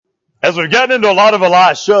as we've gotten into a lot of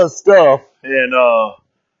Elisha's stuff, and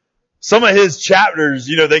some of his chapters,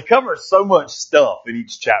 they cover so much stuff in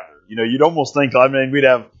each chapter. You'd almost think, we'd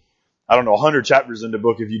have, 100 chapters in the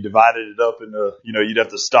book if you divided it up into, you'd have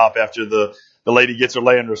to stop after the lady gets her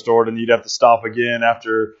land restored, and you'd have to stop again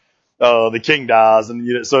after the king dies,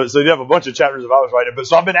 and so you'd have a bunch of chapters if I was writing. But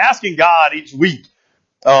so I've been asking God each week,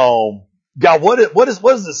 God, what is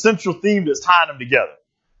the central theme that's tying them together?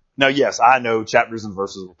 Now, yes, I know chapters and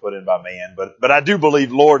verses were put in by man, but I do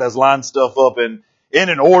believe Lord has lined stuff up in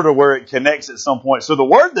an order where it connects at some point. So the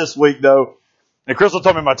word this week, though, and Crystal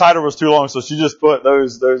told me my title was too long, so she just put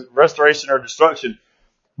those restoration or destruction.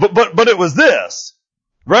 But it was this.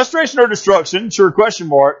 Restoration or destruction, sure, question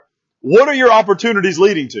mark. What are your opportunities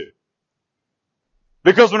leading to?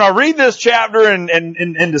 Because when I read this chapter and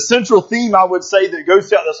the central theme I would say that goes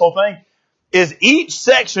throughout this whole thing is each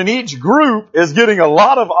section, each group is getting a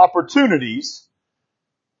lot of opportunities,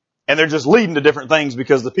 and they're just leading to different things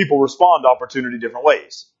because the people respond to opportunity different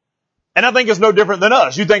ways. And I think it's no different than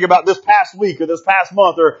us. You think about this past week or this past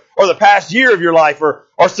month or the past year of your life or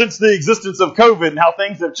since the existence of COVID and how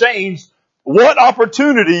things have changed. What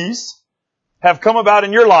opportunities have come about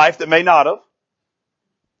in your life that may not have?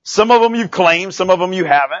 Some of them you've claimed, some of them you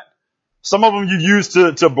haven't. Some of them you've used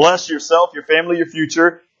to bless yourself, your family, your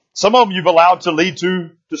future. Some of them you've allowed to lead to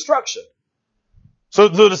destruction. So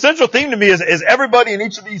the central theme to me is everybody in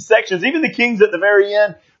each of these sections, even the kings at the very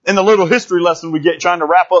end, in the little history lesson we get trying to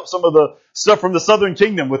wrap up some of the stuff from the southern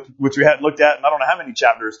kingdom, which we hadn't looked at in I don't know how many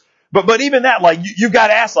chapters. But even that, you've got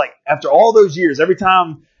to ask, after all those years, every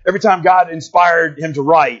time God inspired him to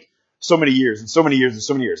write, so many years and so many years and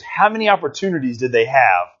so many years, how many opportunities did they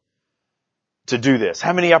have to do this?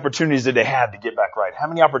 How many opportunities did they have to get back right? How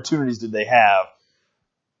many opportunities did they have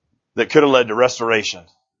that could have led to restoration,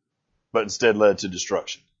 but instead led to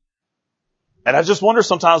destruction? And I just wonder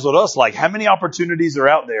sometimes with us, how many opportunities are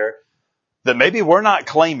out there that maybe we're not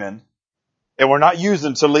claiming and we're not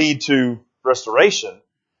using to lead to restoration,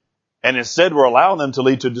 and instead we're allowing them to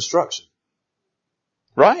lead to destruction.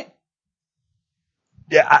 Right?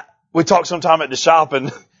 Yeah, we talked sometime at the shop,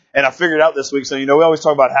 and I figured out this week, so we always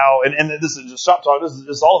talk about how, and this is just shop talk, this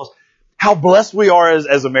is all of us, how blessed we are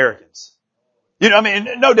as Americans.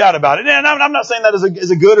 No doubt about it. And I'm not saying that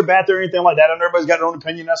as a good or bad thing or anything like that. I know everybody's got their own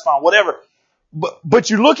opinion, that's fine, whatever. But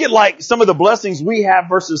you look at some of the blessings we have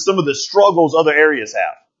versus some of the struggles other areas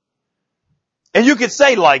have. And you could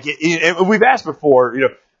say we've asked before,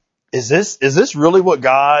 is this really what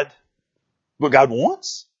God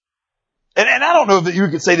wants? And I don't know that you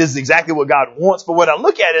could say this is exactly what God wants, but what I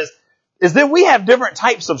look at is that we have different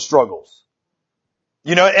types of struggles.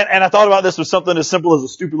 And I thought about this with something as simple as a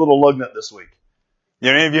stupid little lug nut this week.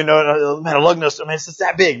 Any of you know, man, a lug nut, it's just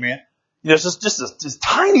that big, man. It's just this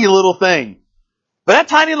tiny little thing. But that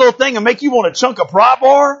tiny little thing will make you want to chunk a pry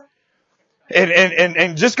bar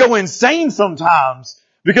and just go insane sometimes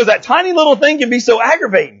because that tiny little thing can be so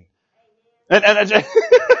aggravating. And I just,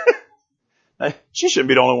 she shouldn't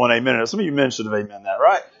be the only one amen. Some of you men should have amen that,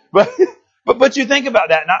 right? But you think about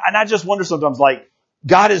that, and I just wonder sometimes,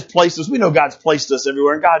 God has placed us. We know God's placed us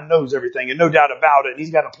everywhere, and God knows everything, and no doubt about it. And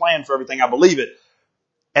He's got a plan for everything. I believe it.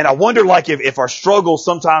 And I wonder, if our struggles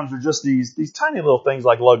sometimes are just these tiny little things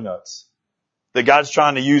like lug nuts that God's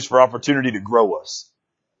trying to use for opportunity to grow us.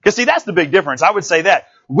 Because see, that's the big difference. I would say that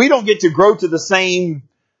we don't get to grow to the same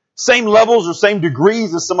levels or same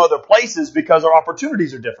degrees as some other places because our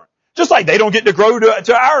opportunities are different. Just like they don't get to grow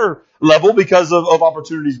to our level because of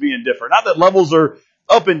opportunities being different. Not that levels are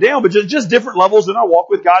up and down, but just different levels in our walk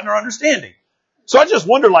with God and our understanding. So I just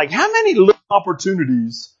wonder, how many little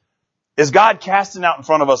opportunities is God casting out in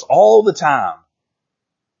front of us all the time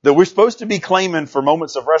that we're supposed to be claiming for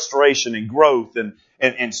moments of restoration and growth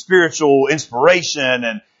and spiritual inspiration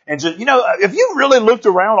and just, if you really looked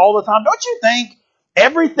around all the time, don't you think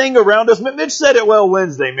everything around us, Mitch said it well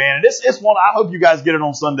Wednesday, man, and it's one, I hope you guys get it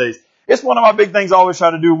on Sundays. It's one of my big things I always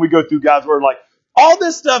try to do when we go through God's Word, all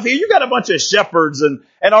this stuff here, you got a bunch of shepherds and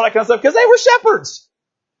all that kind of stuff, because they were shepherds.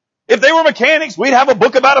 If they were mechanics, we'd have a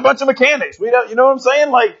book about a bunch of mechanics. You know what I'm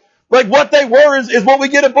saying? What they were is what we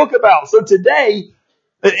get a book about. So today,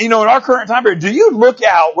 in our current time period, do you look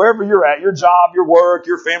out wherever you're at, your job, your work,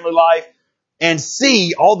 your family life, and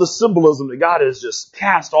see all the symbolism that God has just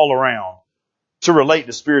cast all around to relate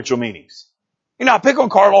to spiritual meanings? I pick on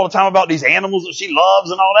Carl all the time about these animals that she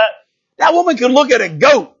loves and all that. That woman could look at a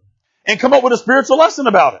goat and come up with a spiritual lesson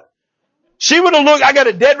about it. She would have looked, I got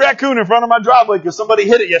a dead raccoon in front of my driveway because somebody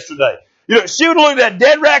hit it yesterday. She would have looked at that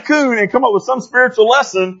dead raccoon and come up with some spiritual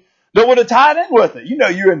lesson that would have tied in with it.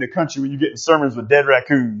 You're in the country when you're getting sermons with dead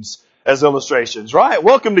raccoons as illustrations, right?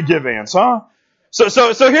 Welcome to Give Ants, huh? So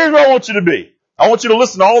here's where I want you to be. I want you to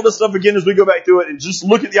listen to all this stuff again as we go back through it and just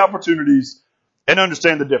look at the opportunities and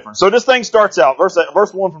understand the difference. So this thing starts out, verse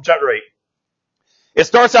 1 from chapter 8. It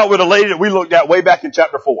starts out with a lady that we looked at way back in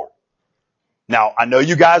chapter 4. Now, I know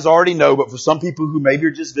you guys already know, but for some people who maybe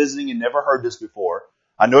are just visiting and never heard this before,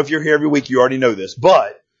 I know if you're here every week, you already know this.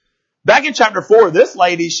 But back in chapter 4, this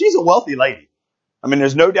lady, she's a wealthy lady. I mean,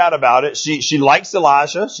 there's no doubt about it. She likes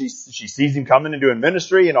Elisha. She sees him coming and doing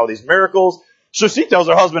ministry and all these miracles. So she tells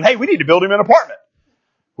her husband, hey, we need to build him an apartment.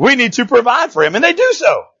 We need to provide for him. And they do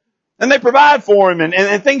so. And they provide for him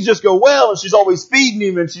and things just go well. And she's always feeding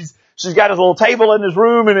him and she's got his little table in his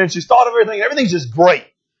room and then she's thought of everything. Everything's just great.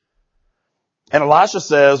 And Elisha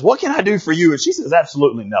says, what can I do for you? And she says,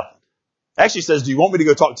 absolutely nothing. Actually says, do you want me to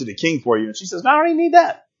go talk to the king for you? And she says, no, I don't even need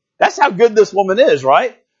that. That's how good this woman is,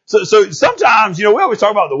 right? So sometimes, we always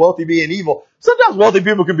talk about the wealthy being evil. Sometimes wealthy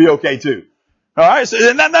people can be okay too. All right. So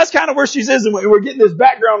and that's kind of where she is. And we're getting this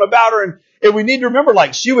background about her. And we need to remember,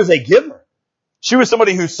 like, she was a giver. She was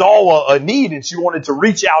somebody who saw a need and she wanted to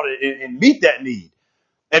reach out and meet that need.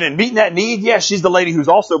 And in meeting that need, yes, she's the lady who's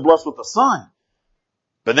also blessed with a son.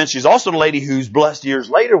 But then she's also the lady who's blessed years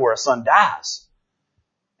later where a son dies.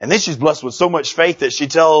 And then she's blessed with so much faith that she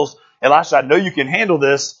tells Elisha, I know you can handle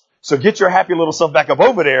this. So get your happy little self back up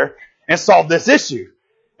over there and solve this issue.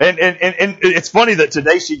 And it's funny that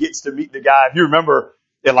today she gets to meet the guy. If you remember,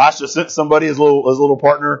 Elisha sent somebody, his little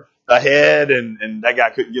partner ahead and that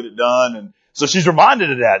guy couldn't get it done. And so she's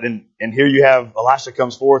reminded of that. And here you have Elisha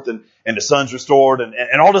comes forth and the son's restored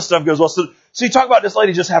and all this stuff goes well. So you talk about this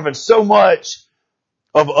lady just having so much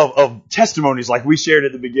of testimonies like we shared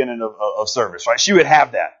at the beginning of service, right? She would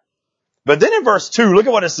have that. But then in verse 2, look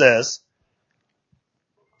at what it says.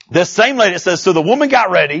 This same lady, it says, so the woman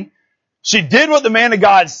got ready. She did what the man of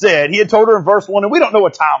God said. He had told her in verse 1, and we don't know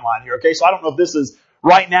a timeline here, okay? So I don't know if this is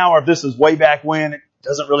right now or if this is way back when. It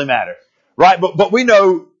doesn't really matter, right? But we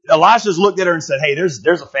know Elisha's looked at her and said, hey,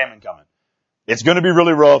 there's a famine coming. It's going to be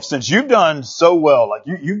really rough. Since you've done so well, like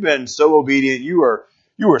you've been so obedient, you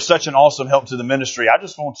are such an awesome help to the ministry. I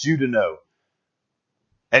just want you to know.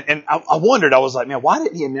 And I wondered, I was like, man, why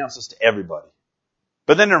didn't he announce this to everybody?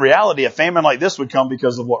 But then in reality, a famine like this would come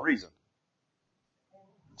because of what reason?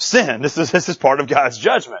 Sin. This is part of God's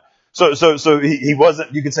judgment. So he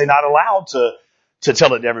wasn't, you could say, not allowed to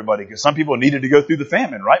tell it to everybody because some people needed to go through the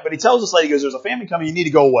famine, right? But he tells this lady, he goes, there's a famine coming, you need to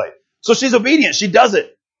go away. So she's obedient. She does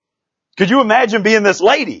it. Could you imagine being this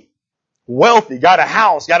lady? Wealthy, got a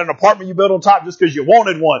house, got an apartment you built on top just because you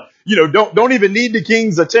wanted one. Don't even need the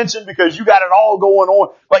king's attention because you got it all going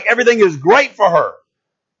on. Like everything is great for her.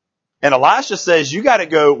 And Elisha says, you got to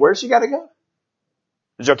go. Where's she got to go?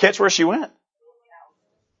 Did y'all catch where she went?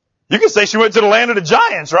 You can say she went to the land of the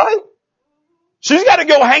giants, right? She's got to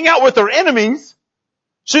go hang out with her enemies.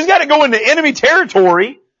 She's got to go into enemy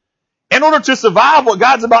territory in order to survive what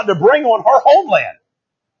God's about to bring on her homeland.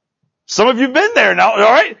 Some of you have been there now, all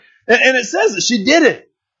right? And it says that she did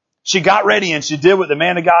it. She got ready and she did what the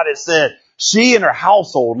man of God had said. She and her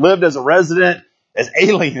household lived as a resident, as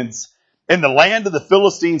aliens in the land of the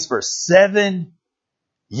Philistines for 7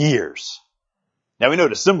 years. Now we know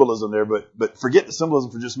the symbolism there, but forget the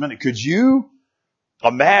symbolism for just a minute. Could you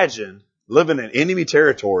imagine living in enemy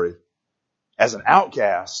territory as an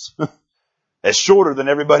outcast, as shorter than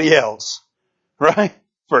everybody else, right?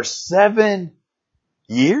 For 7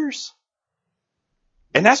 years?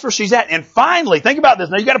 And that's where she's at. And finally, think about this.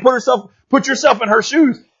 Now you got to put yourself in her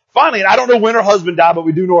shoes. Finally, and I don't know when her husband died, but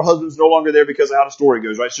we do know her husband's no longer there because of how the story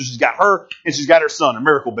goes, right? So she's got her and she's got her son, a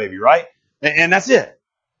miracle baby, right? And that's it.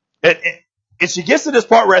 And she gets to this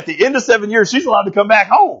part where at the end of 7 years, she's allowed to come back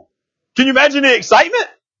home. Can you imagine the excitement?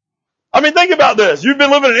 I mean, think about this. You've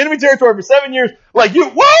been living in enemy territory for 7 years. Like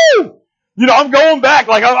whoa! I'm going back.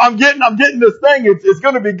 Like I'm getting this thing. It's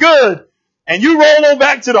going to be good. And you roll on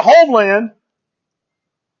back to the homeland.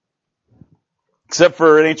 Except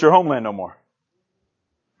for it ain't your homeland no more.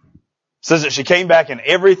 It says that she came back and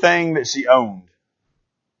everything that she owned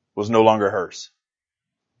was no longer hers.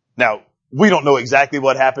 Now, we don't know exactly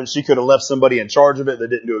what happened. She could have left somebody in charge of it that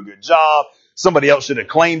didn't do a good job. Somebody else should have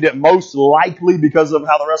claimed it, most likely because of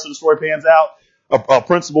how the rest of the story pans out. A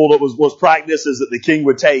principle that was practiced is that the king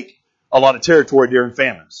would take a lot of territory during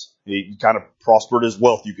famines. He kind of prospered his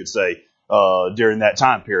wealth, you could say, during that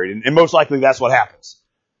time period. And most likely that's what happens.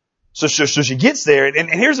 So she gets there, and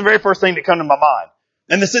here's the very first thing that comes to my mind.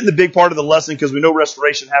 And this isn't the big part of the lesson because we know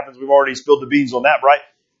restoration happens. We've already spilled the beans on that, right?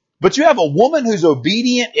 But you have a woman who's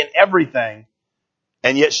obedient in everything,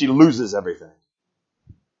 and yet she loses everything.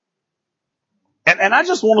 And I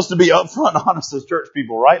just want us to be upfront and honest as church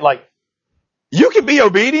people, right? Like, you can be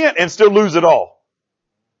obedient and still lose it all.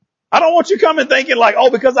 I don't want you coming thinking like, oh,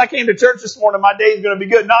 because I came to church this morning, my day's going to be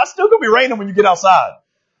good. No, it's still going to be raining when you get outside.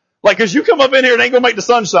 Like, cause you come up in here, it ain't going to make the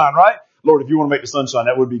sun shine, right? Lord, if you want to make the sun shine,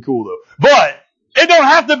 that would be cool though. But it don't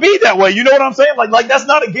have to be that way. You know what I'm saying? Like that's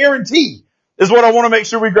not a guarantee is what I want to make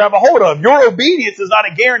sure we grab a hold of. Your obedience is not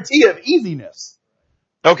a guarantee of easiness.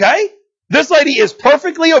 Okay? This lady is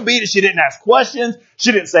perfectly obedient. She didn't ask questions.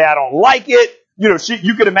 She didn't say, I don't like it. You know,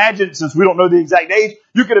 you could imagine, since we don't know the exact age,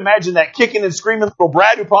 you could imagine that kicking and screaming little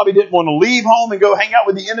brat who probably didn't want to leave home and go hang out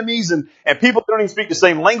with the enemies and people that don't even speak the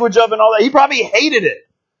same language of and all that. He probably hated it.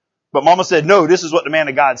 But mama said, no, this is what the man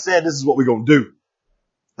of God said. This is what we're going to do.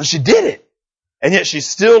 And she did it. And yet she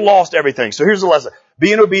still lost everything. So here's the lesson.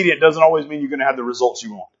 Being obedient doesn't always mean you're going to have the results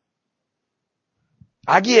you want.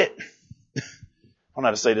 I don't know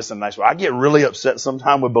how to say this in a nice way. I get really upset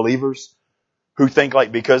sometimes with believers who think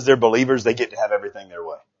like because they're believers, they get to have everything their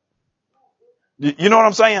way. You know what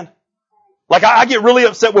I'm saying? Like I get really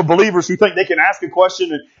upset with believers who think they can ask a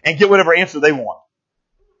question and get whatever answer they want.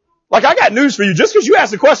 Like I got news for you. Just because you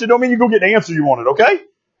ask a question don't mean you're going to get the answer you wanted, okay?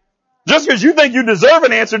 Just because you think you deserve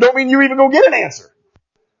an answer don't mean you even going to get an answer.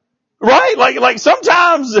 Right? Like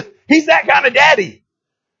sometimes he's that kind of daddy.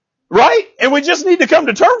 Right? And we just need to come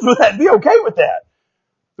to terms with that and be okay with that.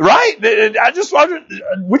 Right?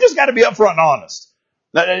 We just got to be upfront and honest.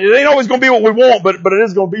 Now, it ain't always going to be what we want, but it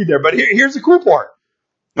is going to be there. But here's the cool part.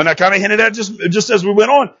 And I kind of hinted at just as we went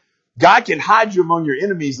on. God can hide you among your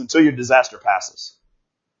enemies until your disaster passes.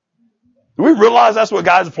 Do we realize that's what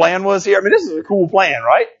God's plan was here? I mean, this is a cool plan,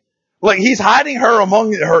 right? Like he's hiding her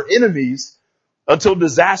among her enemies until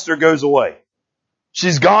disaster goes away.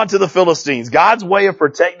 She's gone to the Philistines. God's way of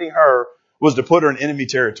protecting her was to put her in enemy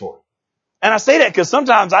territory. And I say that because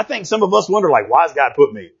sometimes I think some of us wonder, like, why has God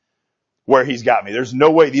put me where he's got me? There's no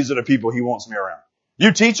way these are the people he wants me around.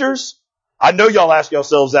 You teachers, I know y'all ask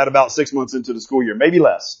yourselves that about 6 months into the school year, maybe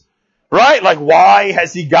less. Right? Like, why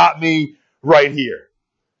has he got me right here?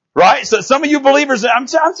 Right? So some of you believers, I'm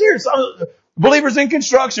serious, believers in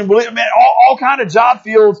construction, all kind of job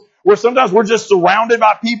fields where sometimes we're just surrounded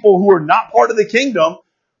by people who are not part of the kingdom.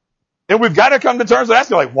 And we've got to come to terms with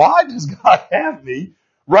asking, like, why does God have me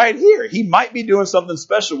right here? He might be doing something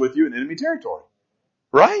special with you in enemy territory.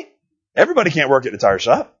 Right? Everybody can't work at the tire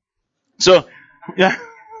shop. So, yeah.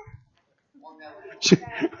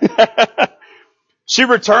 She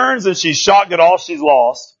returns and she's shocked at all she's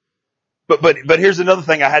lost. But here's another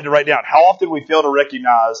thing I had to write down. How often we fail to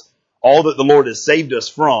recognize all that the Lord has saved us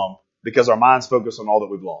from because our minds focus on all that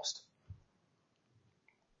we've lost.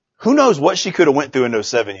 Who knows what she could have went through in those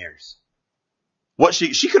 7 years? What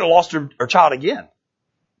she could have lost her child again.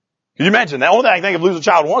 Can you imagine? The only thing I can think of losing a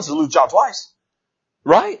child once is lose a child twice.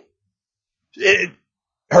 Right?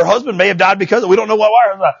 Her husband may have died because of it. We don't know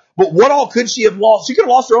why. But what all could she have lost? She could have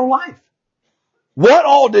lost her own life. What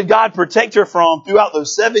all did God protect her from throughout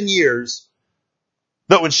those 7 years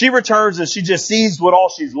that when she returns and she just sees what all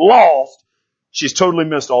she's lost, she's totally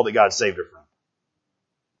missed all that God saved her from?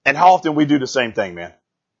 And how often we do the same thing, man?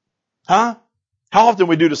 Huh? How often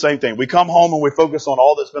we do the same thing? We come home and we focus on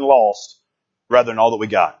all that's been lost rather than all that we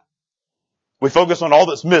got. We focus on all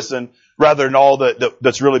that's missing rather than all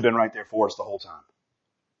that's really been right there for us the whole time.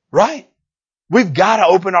 Right? We've got to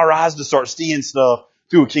open our eyes to start seeing stuff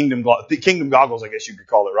through kingdom goggles, I guess you could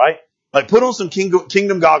call it, right? Like put on some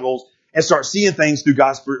kingdom goggles and start seeing things through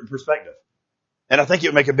God's perspective. And I think it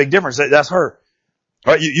would make a big difference. That's her.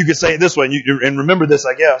 All right, you could say it this way, and remember this,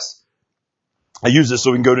 I guess. I use this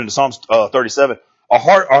so we can go into Psalms 37. The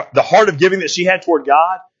heart of giving that she had toward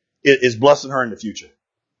God is blessing her in the future.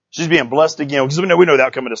 She's being blessed again. Because we know the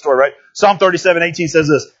outcome of the story, right? Psalm 37:18 says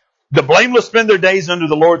this: the blameless spend their days under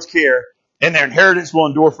the Lord's care, and their inheritance will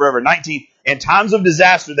endure forever. 19, in times of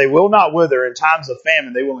disaster they will not wither. In times of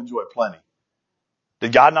famine they will enjoy plenty.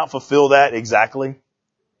 Did God not fulfill that exactly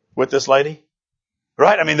with this lady?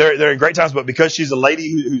 Right? I mean, they're in great times, but because she's a lady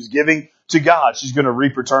who's giving to God, she's going to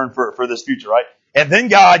reap return for this future, right? And then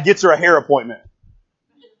God gets her a hair appointment.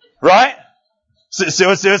 Right? So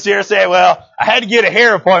it's here saying, well, I had to get a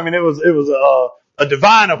hair appointment. It was a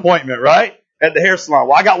divine appointment, right? At the hair salon.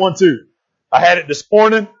 Well, I got one too. I had it this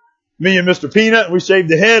morning. Me and Mr. Peanut, we shaved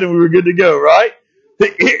the head and we were good to go, right?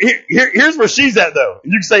 Here's where she's at though.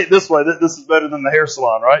 You can say it this way. This is better than the hair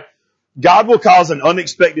salon, right? God will cause an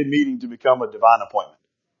unexpected meeting to become a divine appointment.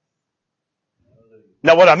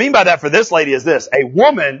 Now, what I mean by that for this lady is this: a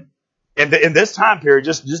woman in this time period,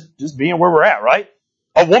 just being where we're at, right?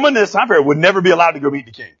 A woman in this time period would never be allowed to go meet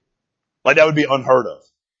the king. Like that would be unheard of.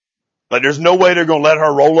 Like there's no way they're going to let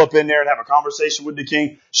her roll up in there and have a conversation with the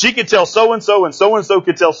king. She could tell so-and-so and so-and-so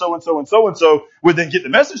could tell so-and-so and so-and-so would then get the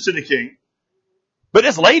message to the king. But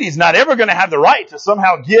this lady's not ever going to have the right to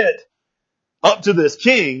somehow get up to this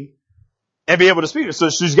king and be able to speak to her. So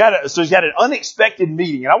she's got an unexpected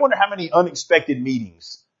meeting. And I wonder how many unexpected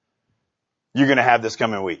meetings you're going to have this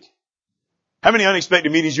coming week. How many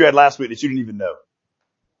unexpected meetings you had last week that you didn't even know?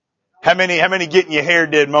 How many getting your hair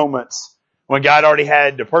did moments when God already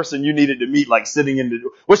had the person you needed to meet, like sitting in the,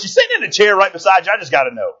 was she sitting in a chair right beside you? I just got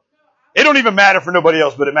to know. It don't even matter for nobody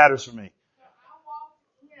else, but it matters for me.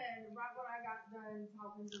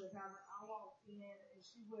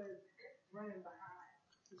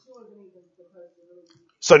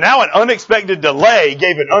 So now an unexpected delay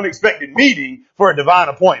gave an unexpected meeting for a divine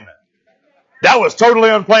appointment. That was totally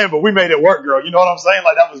unplanned, but we made it work, girl. You know what I'm saying?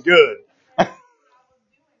 Like, that was good.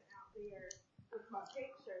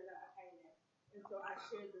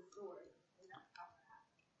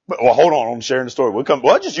 Well, hold on. I'm sharing the story.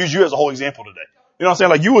 I'll just use you as a whole example today. You know what I'm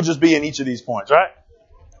saying? Like, you will just be in each of these points, right?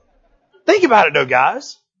 Think about it though,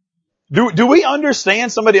 guys. Do we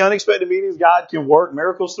understand some of the unexpected meetings God can work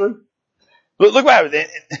miracles through? Look what happened.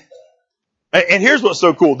 And here's what's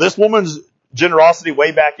so cool. This woman's generosity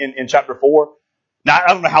way back in chapter 4. Now, I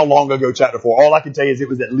don't know how long ago chapter 4. All I can tell you is it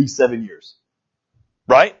was at least 7 years.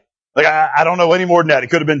 Right? Like, I don't know any more than that. It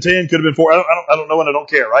could have been 10, could have been 4. I don't know, and I don't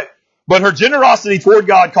care, right? But her generosity toward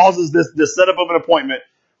God causes this setup of an appointment.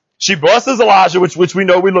 She blesses Elijah, which we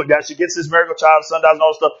know we looked at. She gets this miracle child, sun dies, and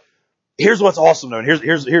all this stuff. Here's what's awesome though. And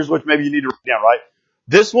here's what maybe you need to write down, right?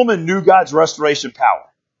 This woman knew God's restoration power.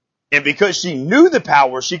 And because she knew the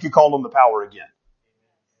power, she could call on the power again.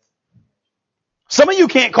 Some of you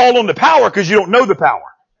can't call on the power because you don't know the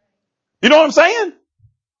power. You know what I'm saying?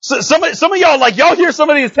 So some of y'all, like, y'all hear some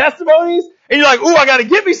of these testimonies and you're like, ooh, I gotta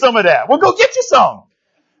give me some of that. Well, go get you some.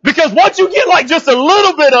 Because once you get like just a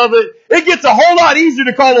little bit of it, it gets a whole lot easier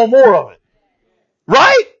to call on more of it.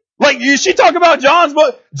 Right? Like, she talk about John's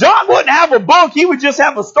book. John wouldn't have a book. He would just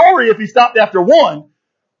have a story if he stopped after one.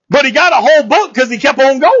 But he got a whole book because he kept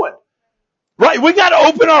on going. Right? We got to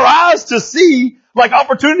open our eyes to see, like,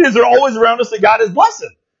 opportunities are always around us that God is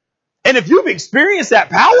blessing. And if you've experienced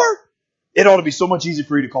that power, it ought to be so much easier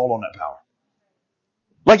for you to call on that power.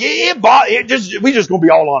 Like, we just gonna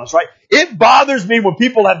be all honest, right? It bothers me when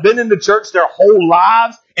people have been in the church their whole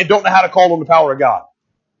lives and don't know how to call on the power of God.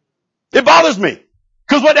 It bothers me.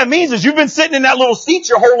 Because what that means is you've been sitting in that little seat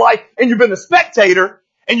your whole life and you've been a spectator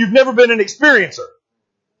and you've never been an experiencer.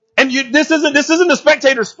 And this isn't a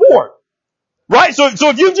spectator sport. Right? So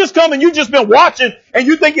if you've just come and you've just been watching and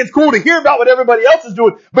you think it's cool to hear about what everybody else is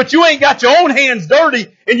doing, but you ain't got your own hands dirty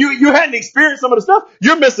and you hadn't experienced some of the stuff,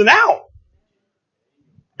 you're missing out.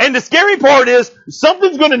 And the scary part is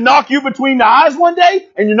something's going to knock you between the eyes one day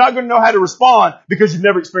and you're not going to know how to respond because you've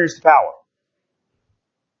never experienced the power.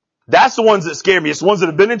 That's the ones that scare me. It's the ones that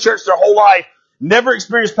have been in church their whole life, never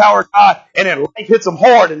experienced power of God, and then life hits them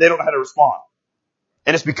hard and they don't know how to respond.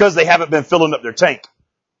 And it's because they haven't been filling up their tank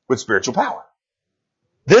with spiritual power.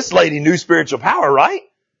 This lady knew spiritual power, right?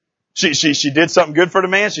 She did something good for the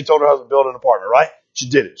man. She told her husband build an apartment, right? She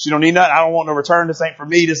did it. She don't need nothing. I don't want no return. This ain't for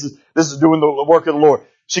me. This is doing the work of the Lord.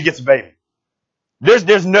 She gets a baby.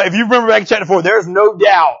 There's no, if you remember back in chapter 4, there's no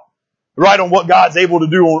doubt, right, on what God's able to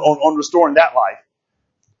do on restoring that life.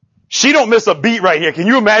 She don't miss a beat right here. Can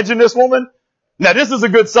you imagine this woman? Now this is a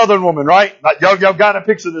good Southern woman, right? Y'all got to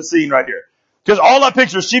picture this scene right here. Because all I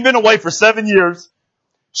picture is she's been away for 7 years.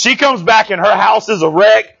 She comes back and her house is a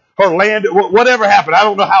wreck. Her land, whatever happened. I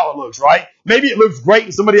don't know how it looks, right? Maybe it looks great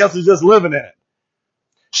and somebody else is just living in it.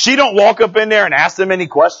 She don't walk up in there and ask them any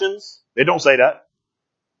questions. They don't say that.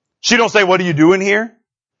 She don't say, what are you doing here?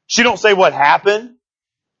 She don't say what happened.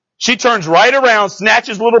 She turns right around,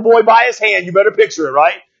 snatches little boy by his hand. You better picture it,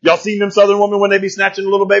 right? Y'all seen them Southern women when they be snatching a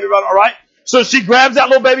little baby, all right? So she grabs that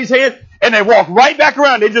little baby's hand and they walk right back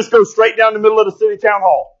around. They just go straight down the middle of the city town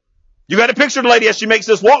hall. You got to picture the lady as she makes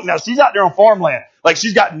this walk. Now she's out there on farmland. Like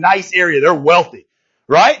she's got a nice area. They're wealthy,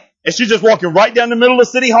 right? And she's just walking right down the middle of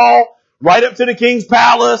City Hall, right up to the king's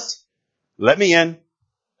palace. Let me in.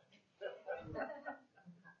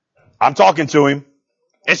 I'm talking to him.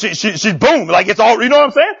 And she boom, like it's all, you know what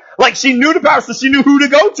I'm saying? Like she knew the power, so she knew who to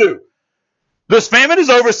go to. This famine is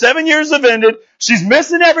over. 7 years have ended. She's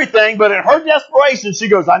missing everything, but in her desperation, she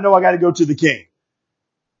goes, I know I got to go to the king.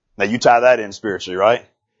 Now you tie that in spiritually, right?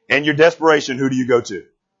 In your desperation, who do you go to?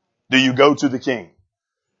 Do you go to the king?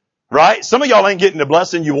 Right? Some of y'all ain't getting the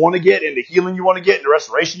blessing you want to get and the healing you want to get and the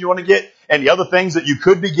restoration you want to get and the other things that you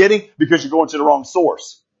could be getting because you're going to the wrong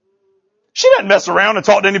source. She doesn't mess around and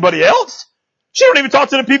talk to anybody else. She don't even talk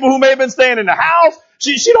to the people who may have been staying in the house.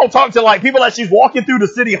 She don't talk to like people as she's walking through the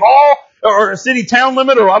city hall. or city town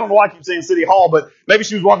limit, or I don't know why I keep saying city hall, but maybe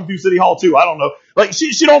she was walking through city hall too. I don't know. Like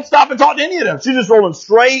she don't stop and talk to any of them. She's just rolling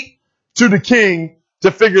straight to the king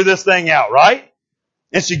to figure this thing out, right?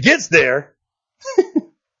 And she gets there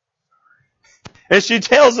and she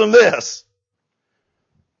tells him this.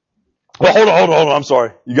 Well, hold on. I'm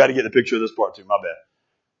sorry. You got to get the picture of this part too. My bad.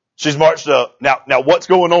 She's marched up. Now what's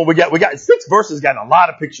going on? We got 6 verses, got a lot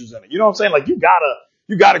of pictures in it. You know what I'm saying? Like you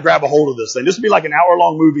gotta grab a hold of this thing. This would be like an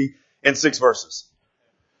hour-long movie in 6 verses.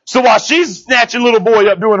 So while she's snatching little boy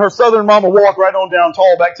up doing her southern mama walk right on down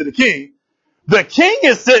tall back to the king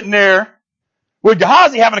is sitting there with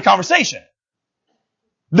Gehazi having a conversation.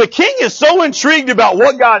 The king is so intrigued about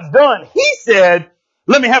what God's done, he said,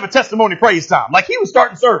 let me have a testimony praise time. Like he was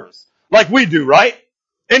starting service. Like we do, right?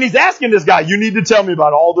 And he's asking this guy, you need to tell me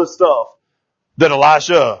about all this stuff that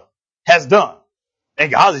Elisha has done.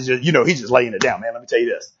 And Gehazi's just, he's just laying it down, man. Let me tell you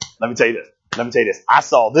this. I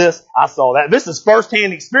saw this. I saw that. This is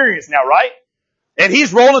firsthand experience now, right? And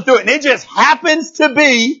he's rolling through it. And it just happens to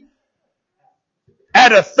be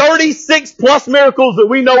out of 36 plus miracles that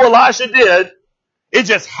we know Elisha did, it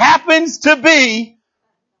just happens to be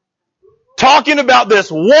talking about this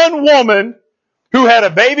one woman who had a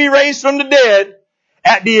baby raised from the dead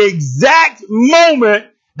at the exact moment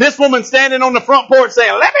this woman standing on the front porch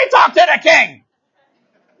saying, let me talk to the king.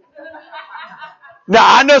 Now,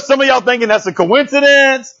 I know some of y'all thinking that's a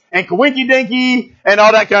coincidence and coinky dinky and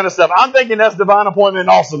all that kind of stuff. I'm thinking that's divine appointment and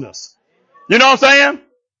awesomeness. You know what I'm saying?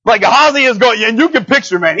 Like Gehazi is going, and you can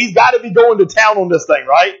picture, man, he's got to be going to town on this thing,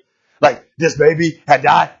 right? Like this baby had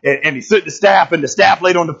died and he stood the staff and the staff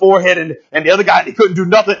laid on the forehead and the other guy, he couldn't do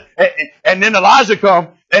nothing. And then Elijah come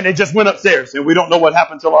and they just went upstairs and we don't know what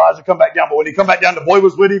happened until Elijah come back down. But when he come back down, the boy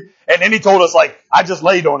was with him and then he told us like, I just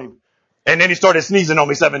laid on him. And then he started sneezing on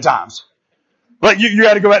me 7 times. Like you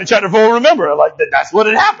got to go back to chapter 4 and remember like that's what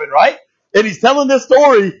had happened, right? And he's telling this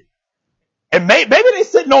story and maybe they're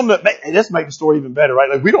sitting on this makes the story even better, right?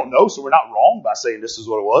 Like we don't know, so we're not wrong by saying this is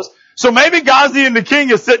what it was. So maybe Gehazi and the king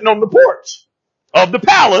is sitting on the porch of the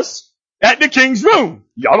palace at the king's room.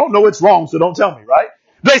 Y'all don't know it's wrong, so don't tell me, right?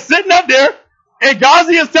 They sitting up there and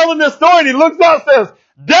Gehazi is telling this story and he looks out and says,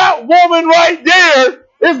 that woman right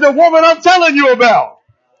there is the woman I'm telling you about.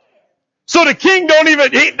 So the king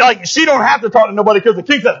she don't have to talk to nobody because the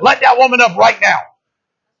king says, let that woman up right now.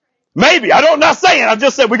 Maybe. Not saying. I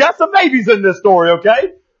just said we got some maybes in this story,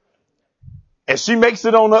 okay? And she makes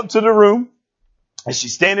it on up to the room. And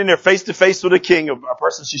she's standing there face to face with a king, a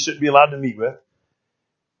person she shouldn't be allowed to meet with.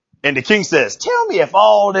 And the king says, tell me if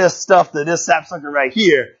all this stuff that this sapsucker right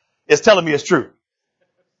here is telling me is true.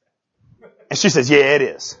 And she says, yeah, it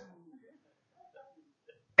is.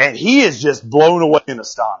 And he is just blown away and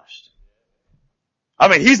astonished. I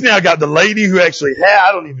mean, he's now got the lady who actually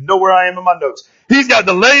I don't even know where I am in my notes. He's got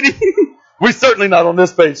the lady. We're certainly not on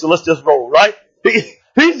this page, so let's just roll, right?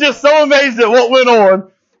 He's just so amazed at what went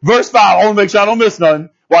on. Verse 5, I want to make sure I don't miss nothing.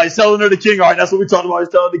 While he's telling her the king, all right, that's what we talked about. He's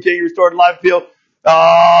telling the king he restored life appeal.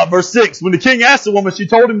 Verse 6, when the king asked the woman, she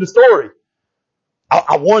told him the story.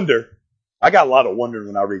 I wonder. I got a lot of wondering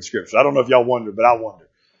when I read scripture. I don't know if y'all wonder, but I wonder.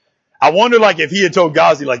 I wonder like if he had told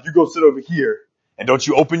Gehazi, like, you go sit over here and don't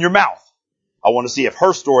you open your mouth. I want to see if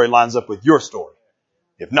her story lines up with your story.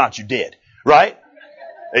 If not, you did. Right?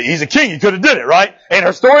 He's a king. He could have did it, right? And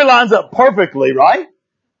her story lines up perfectly, right?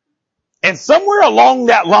 And somewhere along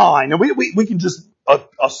that line, and we can just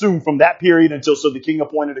assume from that period until the king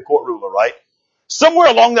appointed a court ruler, right? Somewhere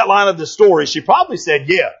along that line of the story, she probably said,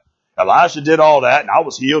 yeah, Elisha did all that and I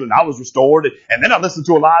was healed and I was restored. And then I listened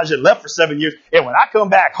to Elijah and left for 7 years. And when I come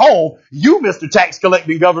back home, you, Mr. Tax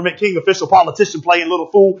Collecting Government, King Official Politician playing little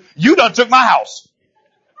fool, you done took my house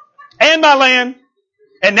and my land.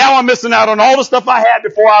 And now I'm missing out on all the stuff I had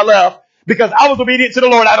before I left because I was obedient to the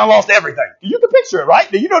Lord. I done lost everything. You can picture it,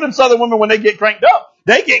 right? You know them Southern women when they get cranked up,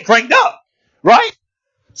 right?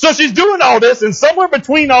 So she's doing all this and somewhere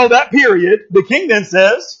between all that period, the king then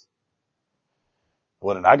says,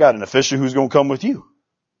 well, then I got an official who's going to come with you.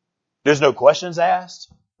 There's no questions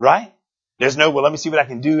asked, right? There's no, well, let me see what I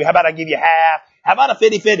can do. How about I give you half? How about a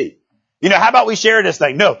 50-50? How about we share this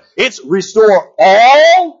thing? No, it's restore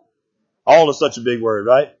all. All is such a big word,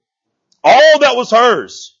 right? All that was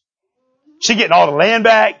hers. She getting all the land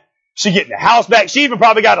back. She getting the house back. She even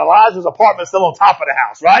probably got Elijah's apartment still on top of the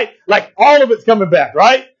house, right? Like all of it's coming back,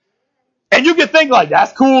 right? And you can think like,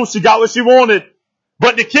 that's cool. She got what she wanted.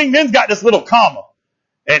 But the king then's got this little comma.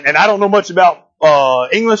 And I don't know much about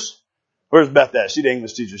English. Where's Beth at? She's the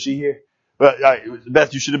English teacher. She here? But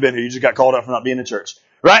Beth, you should have been here. You just got called out for not being in church,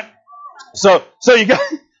 right? So you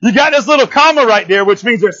got this little comma right there, which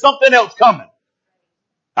means there's something else coming.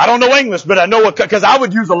 I don't know English, but I know what, because I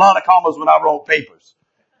would use a lot of commas when I wrote papers.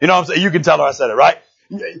 You know what I'm saying? You can tell her I said it, right?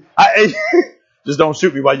 Just don't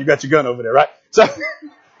shoot me while you got your gun over there, right? So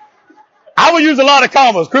I would use a lot of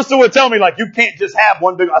commas. Crystal would tell me, like, you can't just have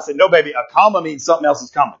one big, I said, no, baby, a comma means something else is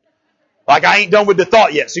coming. Like, I ain't done with the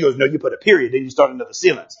thought yet. She goes, no, you put a period, then you start another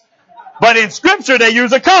sentence. But in scripture, they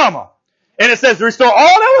use a comma. And it says, restore all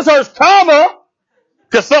that was hers, comma,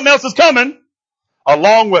 because something else is coming,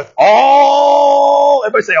 along with all,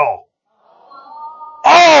 everybody say all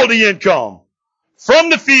the income from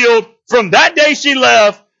the field from that day she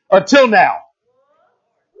left until now.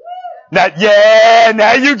 Now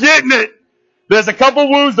you're getting it. There's a couple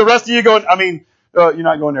woos, the rest of you going, you're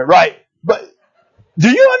not going there, right? But do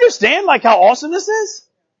you understand like how awesome this is?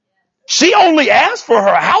 She only asked for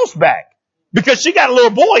her house back because she got a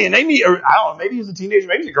little boy and they need, or I don't know, maybe he's a teenager,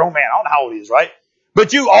 maybe he's a grown man. I don't know how old he is, right?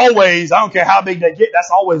 But you always, I don't care how big they get,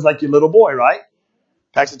 that's always like your little boy, right?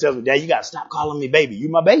 Paxton tells me, Dad, you got to stop calling me baby. You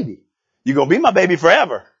my baby. You're going to be my baby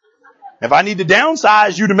forever. If I need to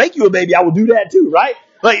downsize you to make you a baby, I will do that too, right?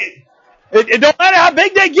 Like, it don't matter how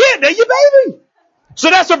big they get, they're your baby. So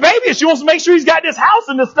that's her baby, and she wants to make sure he's got this house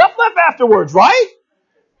and this stuff left afterwards, right?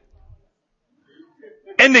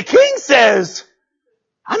 And the king says,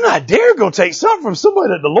 I'm not dare go take something from somebody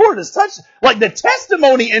that the Lord has touched. Like the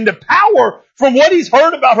testimony and the power from what he's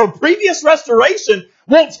heard about her previous restoration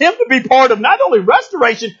wants him to be part of not only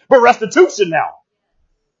restoration, but restitution now.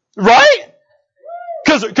 Right?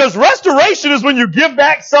 Because restoration is when you give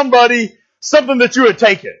back somebody something that you had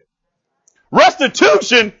taken.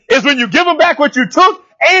 Restitution is when you give them back what you took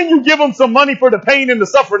and you give them some money for the pain and the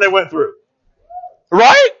suffering they went through.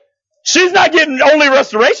 Right? She's not getting only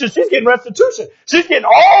restoration. She's getting restitution. She's getting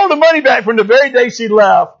all the money back from the very day she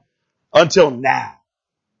left until now.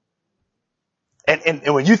 And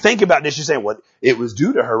when you think about this, you say, well, it was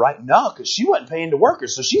due to her, right? No, because she wasn't paying the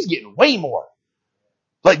workers, so she's getting way more.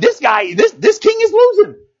 Like this guy, this king is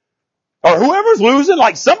losing. Or whoever's losing,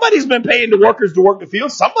 like somebody's been paying the workers to work the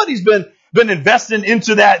field. Somebody's been investing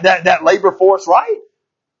into that labor force, right?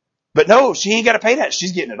 But no, she ain't got to pay that.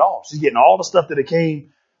 She's getting it all. She's getting all the stuff that it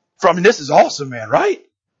came from. And this is awesome, man, right?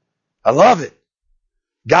 I love it.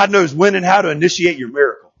 God knows when and how to initiate your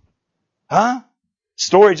miracle. Huh?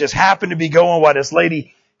 Story just happened to be going while this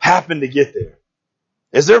lady happened to get there.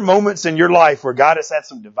 Is there moments in your life where God has had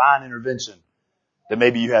some divine intervention that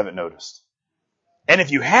maybe you haven't noticed? And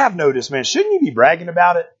if you have noticed, man, shouldn't you be bragging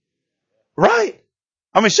about it? Right?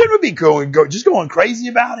 I mean, shouldn't we be going crazy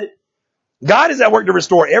about it? God is at work to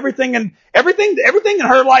restore everything in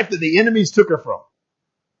her life that the enemies took her from.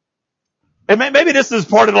 And maybe this is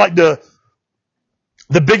part of like the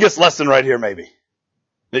biggest lesson right here, maybe.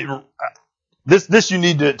 This you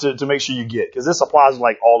need to make sure you get, because this applies to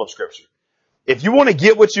like all of Scripture. If you want to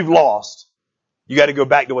get what you've lost, you got to go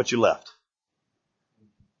back to what you left.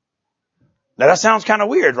 Now that sounds kind of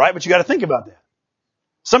weird, right? But you got to think about that.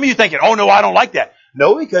 Some of you thinking, oh no, I don't like that.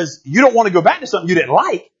 No, because you don't want to go back to something you didn't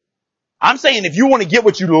like. I'm saying if you want to get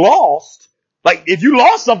what you lost, like if you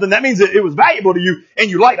lost something, that means that it was valuable to you and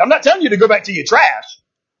you liked it. I'm not telling you to go back to your trash.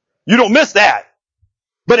 You don't miss that.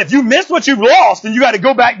 But if you miss what you've lost, then you got to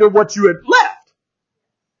go back to what you had left.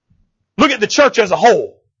 Look at the church as a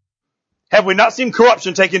whole. Have we not seen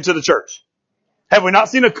corruption take into the church? Have we not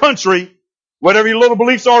seen a country, whatever your little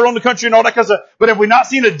beliefs are on the country and all that kind of stuff, but have we not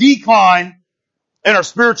seen a decline in our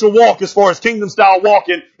spiritual walk as far as kingdom style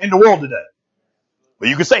walking in the world today? Well,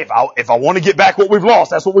 you could say, if I want to get back what we've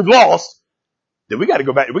lost, that's what we've lost, then we got to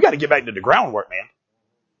go back. We got to get back to the groundwork, man.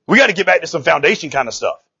 We got to get back to some foundation kind of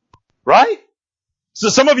stuff. Right? So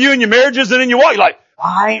some of you in your marriages and in your walk, you're like,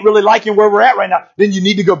 I ain't really liking where we're at right now. Then you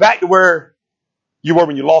need to go back to where you were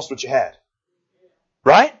when you lost what you had.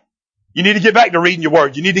 Right? You need to get back to reading your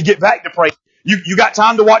word. You need to get back to praying. You got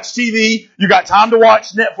time to watch TV. You got time to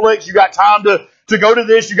watch Netflix. You got time to go to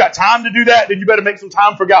this. You got time to do that. Then you better make some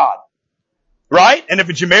time for God. Right? And if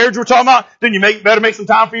it's your marriage we're talking about, then you better make some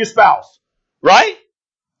time for your spouse. Right?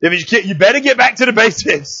 If it's your kid, you better get back to the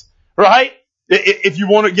basics. Right? If you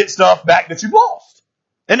want to get stuff back that you've lost.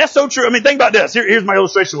 And that's so true. I mean, think about this. Here's my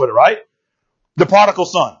illustration with it, right? The prodigal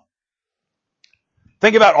son.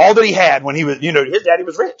 Think about all that he had when he was, his daddy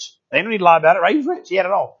was rich. They don't need to lie about it, right? He was rich. He had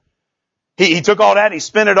it all. He took all that, he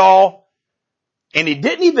spent it all, and he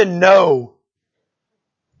didn't even know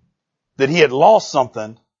that he had lost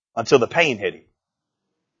something until the pain hit him.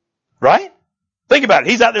 Right? Think about it.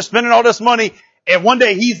 He's out there spending all this money, and one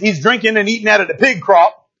day he's drinking and eating out of the pig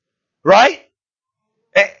crop. Right?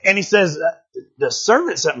 And he says, the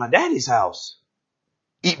servants at my daddy's house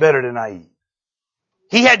eat better than I eat.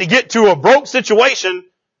 He had to get to a broke situation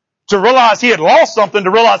to realize he had lost something,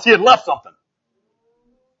 to realize he had left something.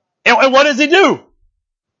 And what does he do?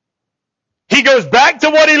 He goes back to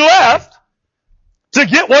what he left to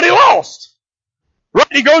get what he lost. Right?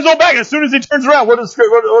 He goes on back, and as soon as he turns around, what does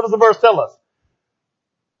the verse tell us?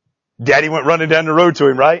 Daddy went running down the road to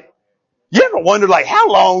him, right? You ever wonder, like, how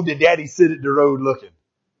long did Daddy sit at the road looking?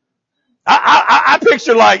 I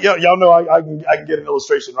picture like, y'all know I can get an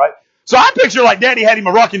illustration, right? So I picture like Daddy had him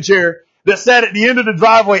a rocking chair that sat at the end of the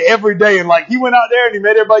driveway every day, and like he went out there and he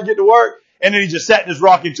made everybody get to work, and then he just sat in his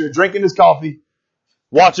rocking chair, drinking his coffee,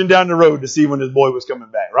 watching down the road to see when his boy was coming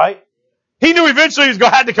back, right? He knew eventually he was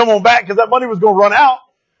going to have to come on back because that money was going to run out.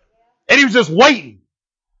 And he was just waiting.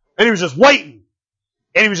 And he was just waiting.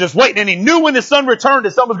 And he was just waiting. And he knew when his son returned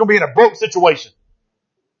that son was going to be in a broke situation.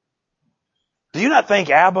 Do you not think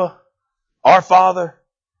Abba, our Father,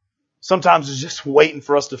 sometimes is just waiting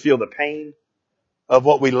for us to feel the pain of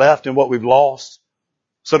what we left and what we've lost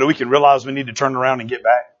so that we can realize we need to turn around and get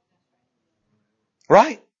back?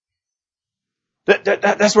 Right?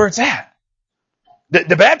 That's where it's at.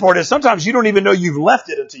 The bad part is sometimes you don't even know you've left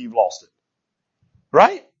it until you've lost it.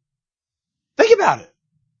 Right? Think about it.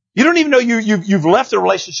 You don't even know you've left a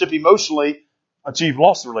relationship emotionally until you've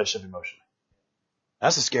lost the relationship emotionally.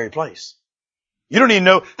 That's a scary place. You don't even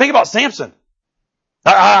know. Think about Samson.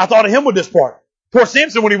 I thought of him with this part. Poor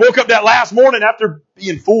Samson, when he woke up that last morning after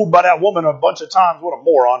being fooled by that woman a bunch of times. What a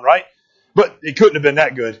moron, right? But it couldn't have been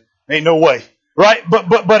that good. Ain't no way. Right?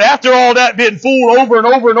 But after all that, being fooled over and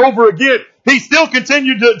over and over again, he still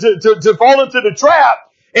continued to fall into the trap.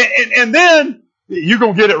 And then you're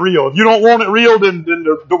going to get it real. If you don't want it real, then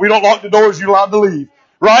we don't lock the doors. You're allowed to leave.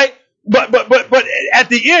 Right? But at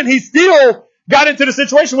the end, he still got into the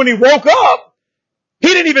situation when he woke up. He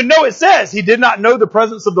didn't even know it says he did not know the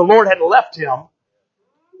presence of the Lord had left him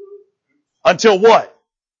until what?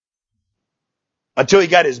 Until he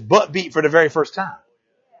got his butt beat for the very first time.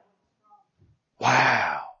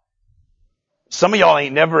 Wow. Some of y'all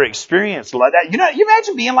ain't never experienced like that. You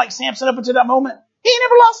imagine being like Samson up until that moment? He ain't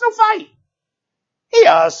never lost no fight.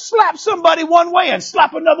 He slap somebody one way and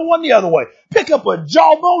slap another one the other way. Pick up a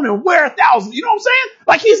jawbone and wear 1,000. You know what I'm saying?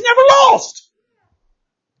 Like he's never lost.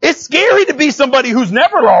 It's scary to be somebody who's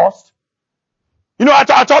never lost. You know, I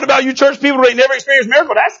talked about you church people who ain't never experienced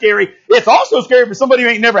miracle. That's scary. It's also scary for somebody who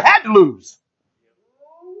ain't never had to lose.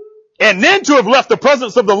 And then to have left the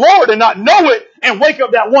presence of the Lord and not know it and wake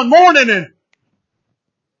up that one morning and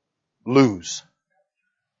lose.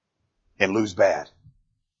 And lose bad.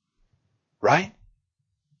 Right?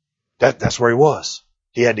 That's where he was.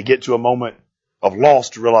 He had to get to a moment of loss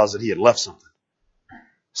to realize that he had left something.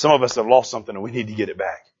 Some of us have lost something and we need to get it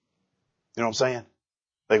back. You know what I'm saying?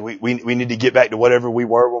 Like we need to get back to whatever we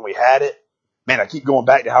were when we had it. Man, I keep going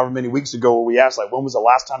back to however many weeks ago where we asked, like, when was the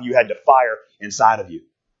last time you had the fire inside of you?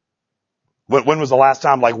 When was the last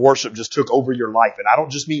time like worship just took over your life? And I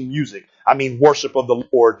don't just mean music. I mean worship of the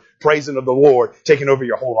Lord, praising of the Lord, taking over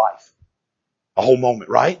your whole life. A whole moment,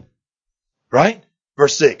 right? Right?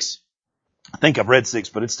 Verse 6. I think I've read 6,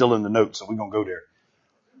 but it's still in the notes, so we're going to go there.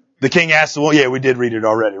 The king asked the woman, yeah, we did read it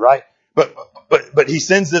already, right? But he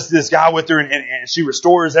sends this guy with her and she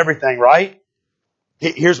restores everything, right?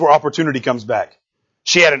 Here's where opportunity comes back.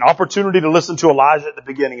 She had an opportunity to listen to Elijah at the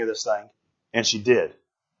beginning of this thing, and she did.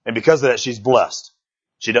 And because of that, she's blessed.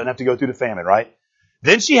 She doesn't have to go through the famine, right?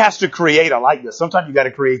 Then she has to create, I like this, sometimes you got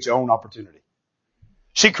to create your own opportunity.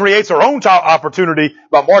 She creates her own opportunity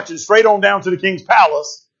by marching straight on down to the king's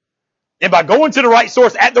palace. And by going to the right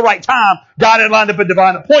source at the right time, God had lined up a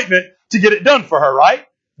divine appointment to get it done for her, right?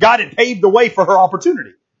 God had paved the way for her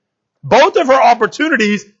opportunity. Both of her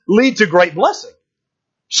opportunities lead to great blessing.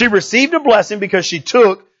 She received a blessing because she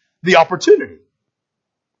took the opportunity.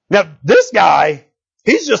 Now, this guy,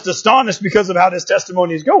 he's just astonished because of how this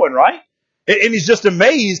testimony is going, right? And he's just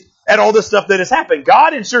amazed at all this stuff that has happened.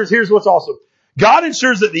 God ensures, here's what's awesome. God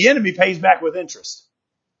ensures that the enemy pays back with interest.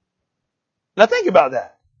 Now think about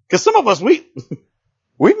that. Because some of us, we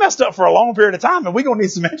messed up for a long period of time and we're going to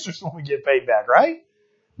need some interest when we get paid back, right?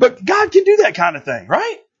 But God can do that kind of thing,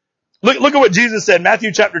 right? Look at what Jesus said,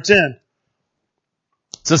 Matthew chapter 10.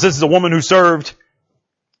 Since this is a woman who served,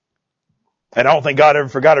 and I don't think God ever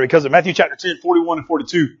forgot her because of Matthew chapter 10, 41 and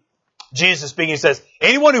 42. Jesus speaking, he says,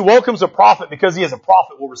 anyone who welcomes a prophet because he is a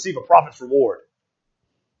prophet will receive a prophet's reward.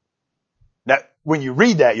 Now, when you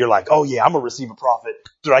read that, you're like, oh yeah, I'm going to receive a prophet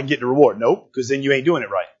so I can get the reward. Nope, because then you ain't doing it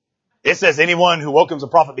right. It says anyone who welcomes a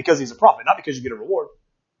prophet because he's a prophet, not because you get a reward.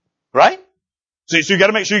 Right? So you got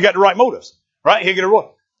to make sure you got the right motives. Right? He'll get a reward.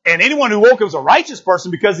 And anyone who welcomes a righteous person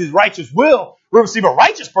because he's righteous will receive a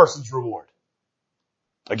righteous person's reward.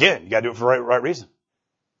 Again, you got to do it for the right reason.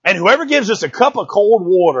 And whoever gives just a cup of cold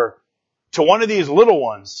water to one of these little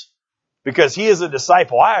ones because he is a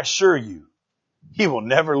disciple, I assure you, he will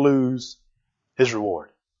never lose his reward.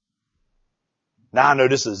 Now I know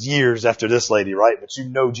this is years after this lady, right? But you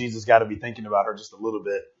know Jesus got to be thinking about her just a little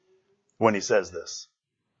bit when he says this.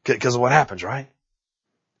 Because of what happens, right?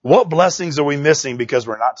 What blessings are we missing because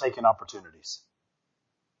we're not taking opportunities?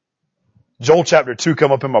 Joel chapter 2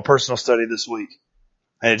 come up in my personal study this week.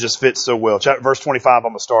 And it just fits so well. Verse 25, I'm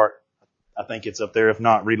going to start. I think it's up there. If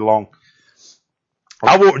not, read along.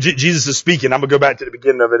 Jesus is speaking. I'm going to go back to the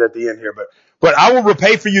beginning of it at the end here. But I will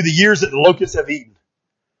repay for you the years that the locusts have eaten.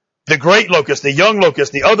 The great locust, the young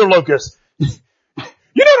locust, the other locust. You know,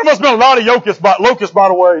 there must have been a lot of locusts, by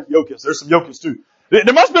the way. Locusts. There's some locusts too. There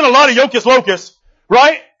must have been a lot of locusts,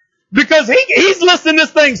 right? Because he's listing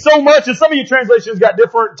this thing so much, and some of your translations got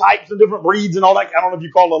different types and different breeds and all that. I don't know if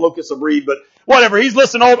you call a locust a breed, but whatever. He's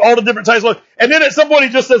listing all the different types of locusts. And then at some point he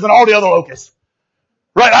just says, and all the other locusts.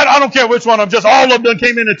 Right? I don't care which one of them, just all of them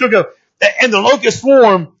came in and took and the locust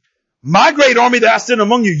swarm, my great army that I send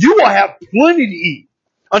among you, you will have plenty to eat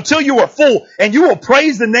until you are full, and you will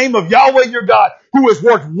praise the name of Yahweh your God, who has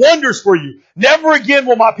worked wonders for you. Never again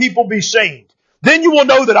will my people be shamed. Then you will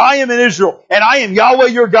know that I am in Israel, and I am Yahweh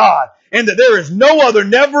your God, and that there is no other.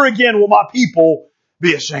 Never again will my people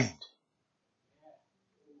be ashamed.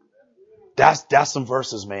 That's some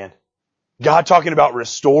verses, man. God talking about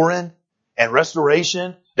restoring and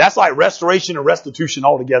restoration. That's like restoration and restitution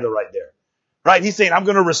all together right there. Right? He's saying, I'm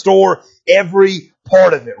going to restore every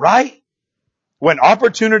part of it, right? When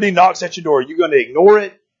opportunity knocks at your door, are you going to ignore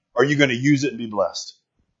it, or are you going to use it and be blessed?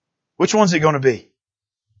 Which one's it going to be?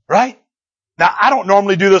 Right? Now, I don't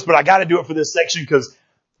normally do this, but I got to do it for this section because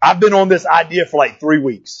I've been on this idea for like 3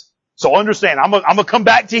 weeks. So understand, I'm going to come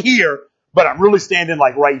back to here, but I'm really standing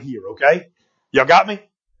like right here, okay? Y'all got me?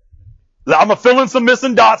 I'm going to fill in some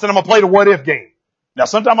missing dots and I'm going to play the what if game. Now,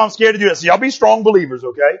 sometimes I'm scared to do that. So y'all be strong believers,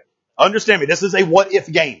 okay? Understand me. This is a what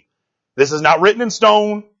if game. This is not written in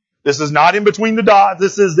stone. This is not in between the dots.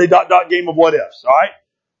 This is the ... game of what ifs, all right?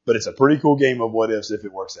 But it's a pretty cool game of what ifs if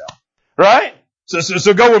it works out. Right?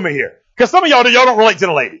 So go with me here. Because some of y'all don't relate to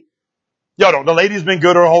the lady. Y'all don't. The lady's been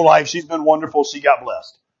good her whole life. She's been wonderful. She got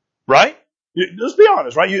blessed. Right? Just be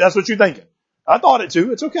honest, right? That's what you're thinking. I thought it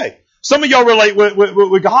too. It's okay. Some of y'all relate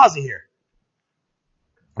with Gehazi here.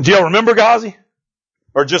 Do y'all remember Gehazi?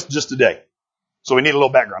 Or just today? So we need a little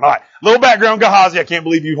background. All right. Little background, Gehazi. I can't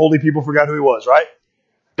believe you holy people forgot who he was, right?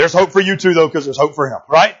 There's hope for you too, though, because there's hope for him,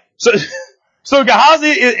 right? So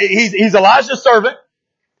Gehazi, he's Elijah's servant.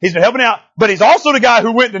 He's been helping out, but he's also the guy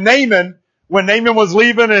who went to Naaman when Naaman was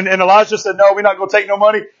leaving and Elijah said, no, we're not going to take no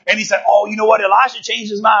money. And he said, oh, you know what? Elijah changed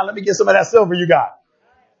his mind. Let me get some of that silver you got.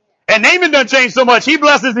 And Naaman doesn't change so much. He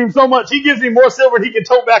blesses him so much. He gives him more silver than he can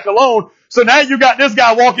tote back alone. So now you got this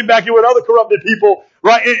guy walking back in with other corrupted people,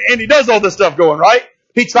 right? And he does all this stuff going, right?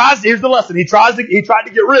 Here's the lesson. He tried to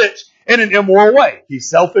get rich in an immoral way. He's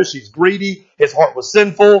selfish. He's greedy. His heart was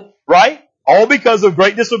sinful, right? All because of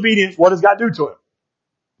great disobedience. What does God do to him?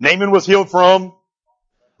 Naaman was healed from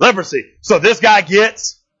leprosy. So this guy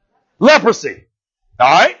gets leprosy.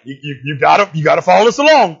 All right? You gotta follow this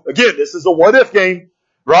along. Again, this is a what if game,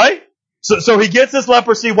 right? So he gets this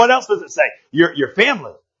leprosy. What else does it say? Your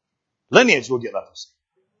family lineage will get leprosy.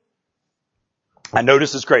 I know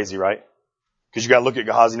this is crazy, right? Because you got to look at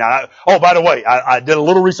Gehazi now. By the way, I did a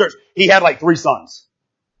little research. He had like 3 sons.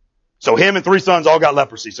 So him and 3 sons all got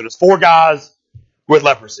leprosy. So there's 4 guys with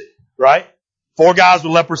leprosy, right? 4 guys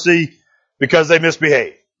with leprosy because they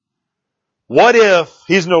misbehaved. What if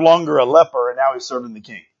he's no longer a leper and now he's serving the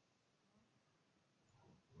king?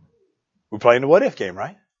 We're playing the what if game,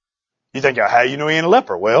 right? You think, how you know he ain't a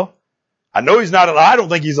leper? Well, I know he's not. I don't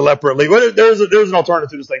think he's a leper at least. Well, there's an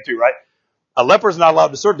alternative to this thing too, right? A leper is not allowed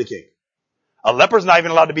to serve the king. A leper is not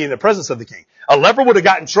even allowed to be in the presence of the king. A leper would have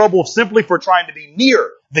gotten in trouble simply for trying to be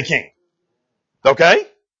near the king. Okay?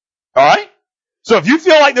 All right? So if you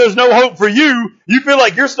feel like there's no hope for you, you feel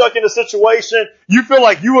like you're stuck in a situation, you feel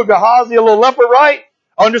like you a Gehazi, a little leper, right?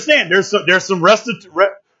 Understand, there's some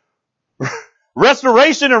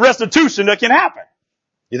restoration and restitution that can happen.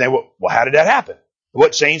 You think, well, how did that happen?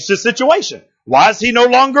 What changed the situation? Why is he no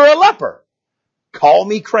longer a leper? Call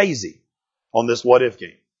me crazy on this what if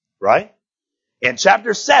game, right? In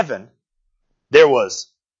chapter 7, there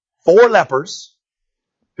was 4 lepers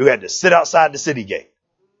who had to sit outside the city gate.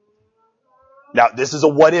 Now, this is a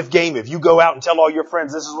what if game. If you go out and tell all your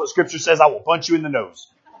friends, this is what scripture says, I will punch you in the nose.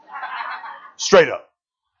 Straight up.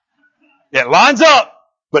 It lines up,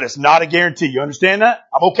 but it's not a guarantee. You understand that?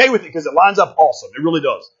 I'm okay with it because it lines up awesome. It really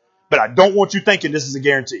does. But I don't want you thinking this is a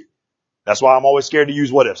guarantee. That's why I'm always scared to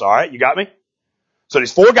use what ifs. All right. You got me? So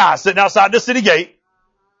these 4 guys sitting outside the city gate.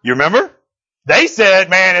 You remember? They said,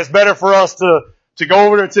 man, it's better for us to go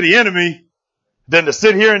over there to the enemy than to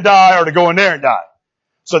sit here and die or to go in there and die.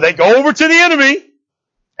 So they go over to the enemy,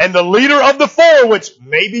 and the leader of the four, which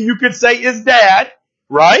maybe you could say is Dad,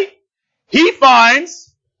 right? He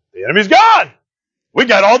finds the enemy's gone. We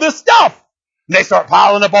got all this stuff. And they start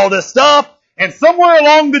piling up all this stuff. And somewhere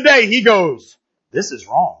along the day, he goes, this is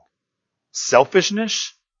wrong.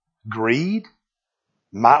 Selfishness, greed,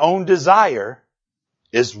 my own desire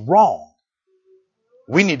is wrong.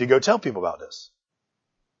 We need to go tell people about this.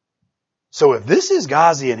 So if this is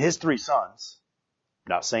Ghazi and his three sons,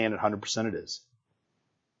 I'm not saying 100% it is.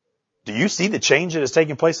 Do you see the change that is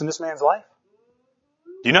taking place in this man's life?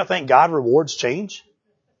 Do you not think God rewards change?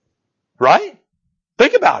 Right?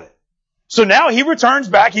 Think about it. So now he returns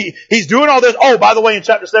back. He's doing all this. Oh, by the way, in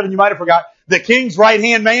chapter 7, you might have forgot, the king's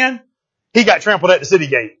right-hand man, he got trampled at the city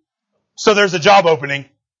gate. So there's a job opening.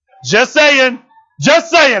 Just saying. Just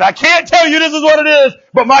saying. I can't tell you this is what it is,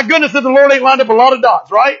 but my goodness, if the Lord ain't lined up a lot of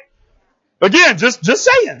dots, right? Again, just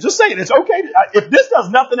saying. Just saying. It's okay. If this does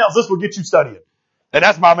nothing else, this will get you studying. And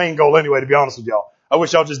that's my main goal anyway, to be honest with y'all. I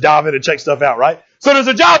wish y'all just dive in and check stuff out, right? So there's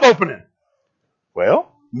a job opening. Well,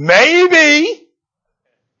 maybe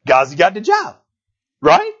Ghazi got the job,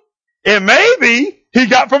 right? And maybe he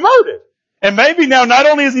got promoted. And maybe now not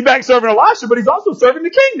only is he back serving Elisha, but he's also serving the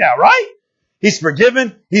king now, right? He's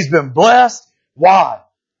forgiven. He's been blessed. Why?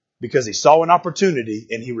 Because he saw an opportunity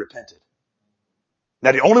and he repented.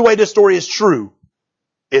 Now the only way this story is true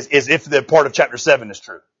is if the part of chapter 7 is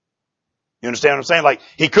true. You understand what I'm saying? Like,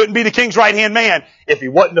 he couldn't be the king's right-hand man if he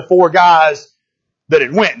wasn't the four guys that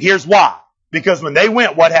had went. Here's why. Because when they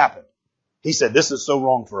went, what happened? He said, this is so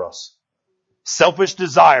wrong for us. Selfish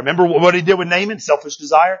desire. Remember what he did with Naaman? Selfish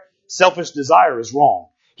desire? Selfish desire is wrong.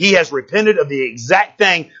 He has repented of the exact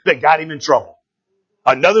thing that got him in trouble.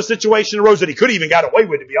 Another situation arose that he could have even got away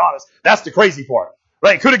with, to be honest. That's the crazy part.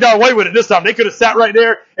 Right? He could have got away with it this time. They could have sat right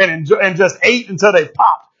there and just ate until they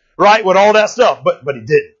popped. Right? With all that stuff. But he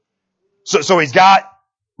didn't. So he's got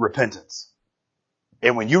repentance.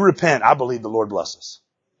 And when you repent, I believe the Lord blesses.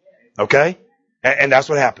 Okay? And that's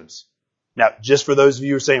what happens. Now, just for those of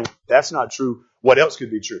you who are saying, that's not true, what else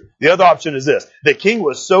could be true? The other option is this. The king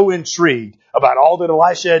was so intrigued about all that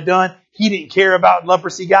Elisha had done, he didn't care about the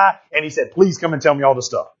leprosy guy, and he said, please come and tell me all the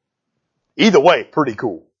stuff. Either way, pretty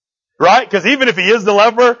cool. Right? Because even if he is the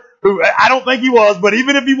leper, who I don't think he was, but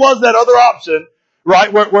even if he was that other option,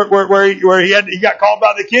 right, where he got called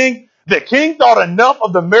by the king thought enough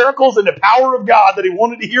of the miracles and the power of God that he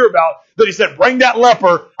wanted to hear about, that he said, bring that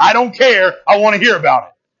leper, I don't care, I want to hear about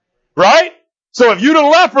it. Right? So if you're the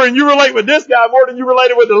leper and you relate with this guy more than you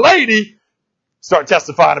related with the lady, start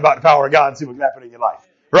testifying about the power of God and see what's happening in your life.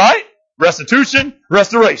 Right? Restitution,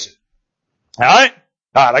 restoration. Alright?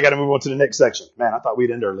 Alright, I gotta move on to the next section. Man, I thought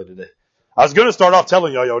we'd end early today. I was gonna start off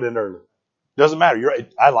telling y'all end early. Doesn't matter. You're right.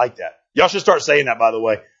 I like that. Y'all should start saying that, by the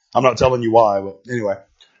way. I'm not telling you why, but anyway.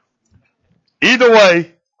 Either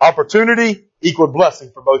way, opportunity equaled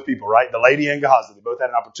blessing for both people, right? The lady and Gehazi, they both had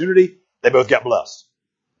an opportunity. They both got blessed.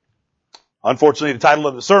 Unfortunately, the title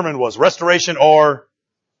of the sermon was Restoration or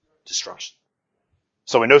Destruction.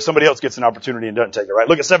 So we know somebody else gets an opportunity and doesn't take it, right?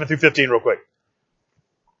 Look at 7 through 15 real quick.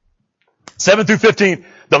 7 through 15,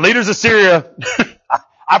 the leaders of Syria,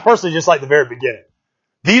 I personally just like the very beginning.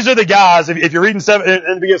 These are the guys, if you're reading 7, in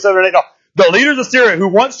the beginning of 7 and 8, no, the leaders of Syria who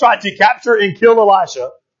once tried to capture and kill Elisha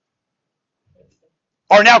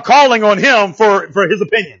are now calling on him for his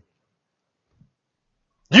opinion.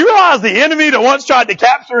 Do you realize the enemy that once tried to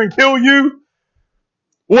capture and kill you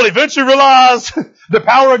will eventually realize the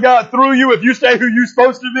power of God through you if you stay who you're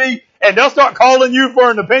supposed to be, and they'll start calling you for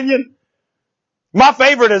an opinion? My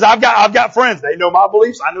favorite is I've got friends. They know my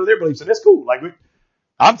beliefs. I know their beliefs, and it's cool. Like,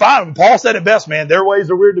 I'm fine. Paul said it best, man. Their ways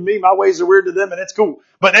are weird to me. My ways are weird to them, and it's cool.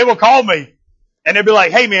 But they will call me, and they'll be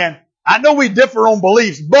like, hey, man, I know we differ on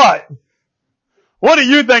beliefs, but what do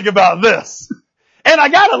you think about this? And I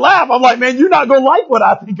gotta laugh. I'm like, man, you're not gonna like what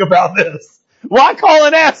I think about this. Why call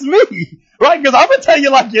and ask me? Right? Because I'm gonna tell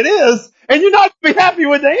you like it is, and you're not gonna be happy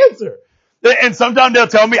with the answer. And sometimes they'll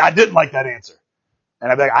tell me I didn't like that answer.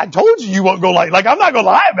 And I'll be like, I told you you won't go like I'm not gonna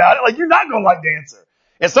lie about it. Like, you're not gonna like the answer.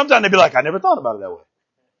 And sometimes they'll be like, I never thought about it that way.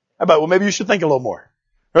 I'm like, well, maybe you should think a little more.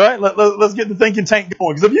 All right? Let's get the thinking tank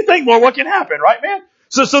going. Because if you think more, what can happen? Right, man?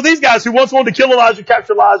 So these guys who once wanted to kill Elijah,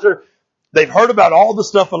 capture Elijah, they've heard about all the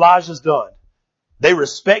stuff Elijah's done. They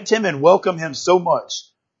respect him and welcome him so much.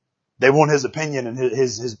 They want his opinion and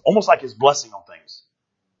his almost like his blessing on things.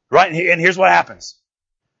 Right? And here's what happens.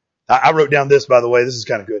 I wrote down this, by the way. This is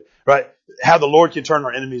kind of good. Right? How the Lord can turn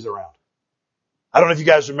our enemies around. I don't know if you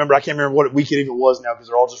guys remember. I can't remember what week it even was now because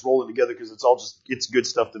they're all just rolling together because it's good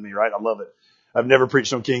stuff to me, right? I love it. I've never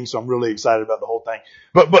preached on kings, so I'm really excited about the whole thing.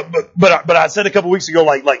 But I said a couple weeks ago,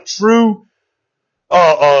 like true,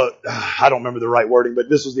 I don't remember the right wording, but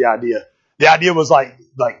this was the idea. The idea was like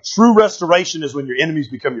true restoration is when your enemies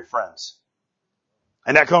become your friends.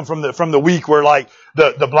 And that come from the week where like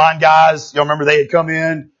the blind guys, y'all remember they had come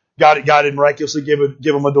in, God had miraculously give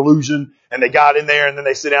them a delusion, and they got in there, and then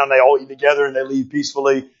they sit down and they all eat together and they leave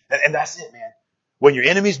peacefully. And that's it, man. When your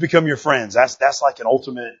enemies become your friends, that's like an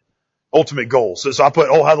ultimate goal. So I put,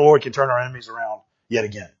 how the Lord can turn our enemies around yet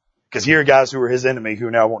again. Because here are guys who are his enemy who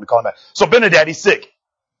are now wanting to call him back. So Benadad, he's sick.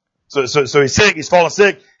 So he's sick, he's falling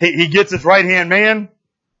sick. He gets his right hand man.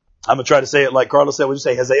 I'm gonna try to say it like Carla said. Would you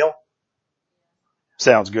say Hazael?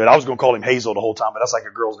 Sounds good. I was gonna call him Hazel the whole time, but that's like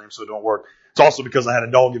a girl's name, so it don't work. It's also because I had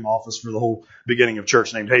a dog in my office for the whole beginning of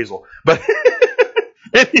church named Hazel. But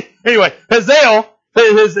anyway, Hazael,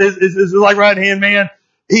 his like right hand man,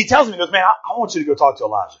 he tells me, he goes, man, I want you to go talk to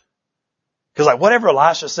Elijah. Because like whatever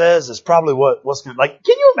Elisha says is probably what's going to, like,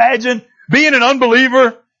 can you imagine being an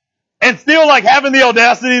unbeliever and still like having the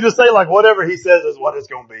audacity to say like whatever he says is what it's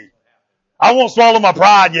going to be? I won't swallow my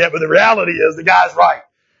pride yet, but the reality is the guy's right.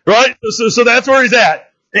 Right? So that's where he's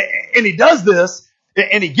at. And he does this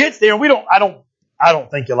and he gets there, and I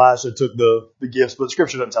don't think Elisha took the gifts, but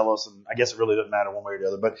scripture doesn't tell us, and I guess it really doesn't matter one way or the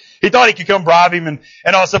other. But he thought he could come bribe him and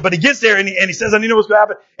all that stuff. But he gets there and he says, I need to know what's going to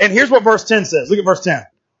happen. And here's what verse 10 says. Look at verse 10.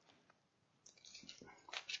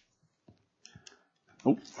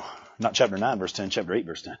 Oh, not chapter 9, verse 10, chapter 8,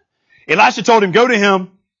 verse 10. Elisha told him, go to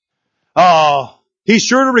him. He's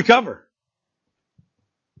sure to recover.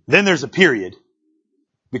 Then there's a period,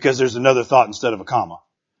 because there's another thought instead of a comma.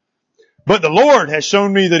 But the Lord has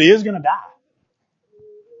shown me that he is going to die.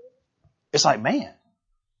 It's like, man,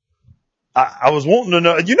 I was wanting to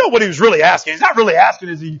know, you know what he was really asking. He's not really asking,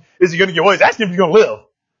 is he going to get away? He's asking if he's going to live.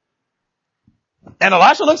 And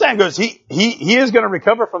Elisha looks at him and goes, he is going to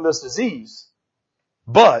recover from this disease,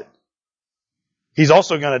 but he's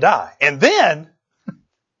also going to die. And then,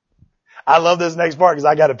 I love this next part because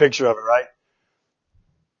I got a picture of it, right?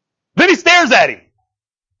 Then he stares at him.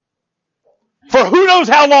 For who knows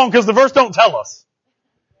how long, because the verse don't tell us.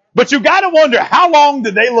 But you got to wonder, how long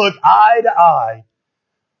did they look eye to eye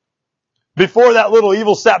before that little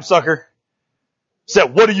evil sapsucker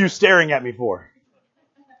said, what are you staring at me for?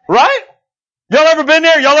 Right? Y'all ever been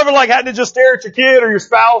there? Y'all ever like had to just stare at your kid or your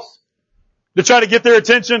spouse to try to get their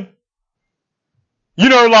attention? You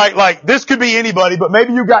know, like this could be anybody, but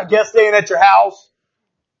maybe you got guests staying at your house.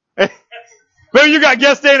 Maybe you got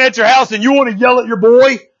guests staying at your house and you want to yell at your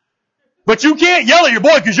boy. But you can't yell at your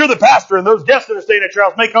boy because you're the pastor and those guests that are staying at your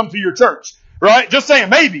house may come to your church. Right? Just saying,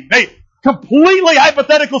 maybe. Completely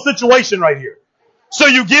hypothetical situation right here. So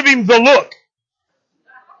you give him the look.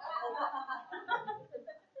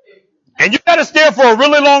 And you gotta stare for a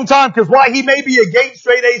really long time because while he may be a Gates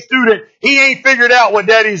straight A student, he ain't figured out what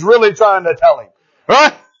daddy's really trying to tell him.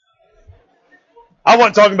 Right? I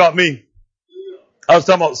wasn't talking about me. I was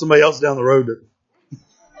talking about somebody else down the road.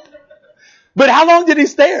 But how long did he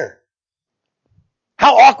stare?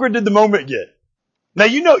 How awkward did the moment get? Now,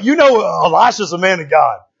 you know, Elisha's a man of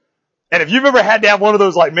God. And if you've ever had to have one of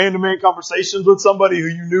those like man-to-man conversations with somebody who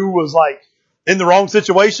you knew was like in the wrong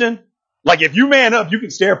situation, like if you man up, you can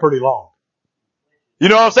stare pretty long. You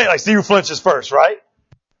know what I'm saying? Like see who flinches first, right?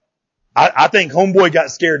 I think homeboy got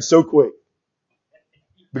scared so quick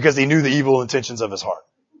because he knew the evil intentions of his heart.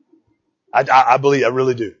 I believe, I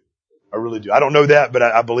really do. I don't know that, but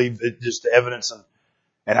I believe it, just the evidence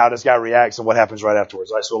and how this guy reacts and what happens right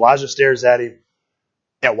afterwards. Right? So Elijah stares at him.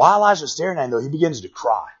 And while Elijah's staring at him, though, he begins to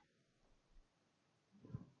cry.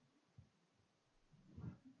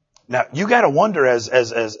 Now, you got to wonder as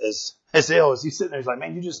Hazael, as he's sitting there, he's like,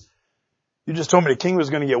 man, you just told me the king was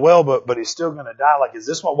going to get well, but he's still going to die. Like, is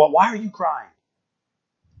this why are you crying?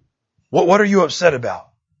 What are you upset about?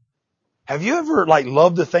 Have you ever like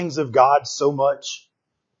loved the things of God so much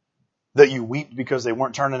that you weep because they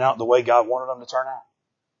weren't turning out the way God wanted them to turn out?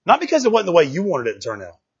 Not because it wasn't the way you wanted it to turn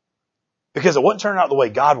out. Because it wasn't turning out the way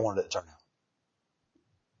God wanted it to turn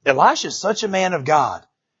out. Elisha is such a man of God.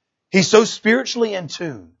 He's so spiritually in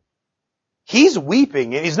tune. He's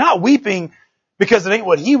weeping, and he's not weeping because it ain't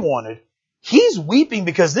what he wanted. He's weeping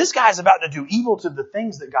because this guy's about to do evil to the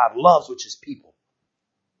things that God loves, which is people.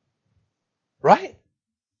 Right?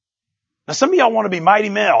 Now some of y'all want to be mighty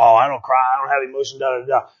men. Oh, I don't cry. I don't have emotion, da, da,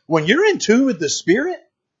 da. When you're in tune with the Spirit,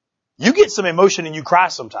 you get some emotion and you cry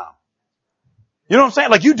sometime. You know what I'm saying?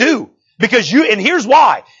 Like you do. Because and here's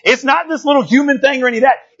why. It's not this little human thing or any of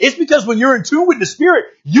that. It's because when you're in tune with the Spirit,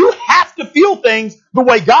 you have to feel things the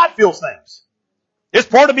way God feels things. It's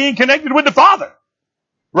part of being connected with the Father.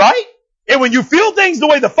 Right? And when you feel things the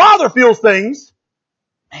way the Father feels things,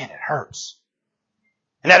 man, it hurts.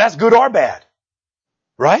 And now that's good or bad.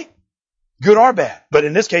 Right? Good or bad. But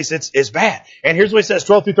in this case, it's bad. And here's what he says,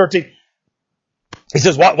 12 through 13. He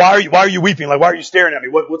says, why are you weeping? Like, why are you staring at me?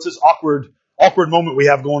 What's this awkward moment we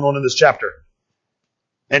have going on in this chapter?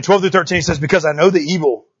 And 12 through 13, he says, because I know the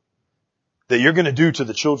evil that you're going to do to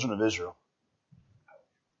the children of Israel.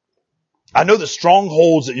 I know the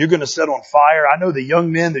strongholds that you're going to set on fire. I know the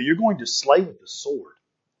young men that you're going to slay with the sword.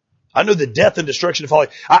 I know the death and destruction of folly.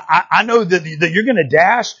 I know that you're going to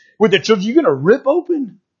dash with the children. You're going to rip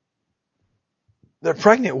open their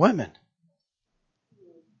pregnant women.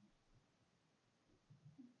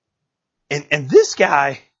 And this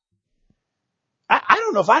guy, I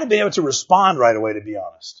don't know if I'd have been able to respond right away, to be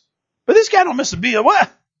honest. But this guy don't miss a beat. What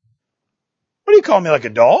do you call me, like a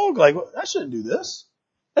dog? Like, I shouldn't do this.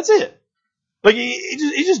 That's it. Like,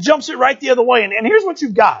 he just jumps it right the other way. And here's what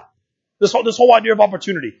you've got. This whole idea of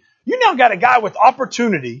opportunity. You now got a guy with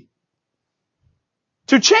opportunity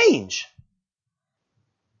to change.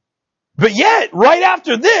 But yet, right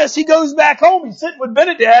after this, he goes back home. He's sitting with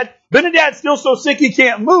Benadad. Benadad's still so sick he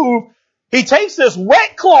can't move. He takes this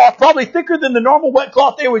wet cloth, probably thicker than the normal wet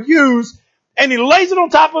cloth they would use, and he lays it on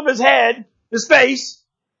top of his head, his face,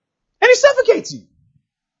 and he suffocates him.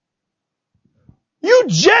 You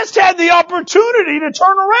just had the opportunity to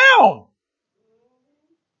turn around.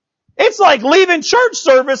 It's like leaving church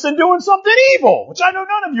service and doing something evil, which I know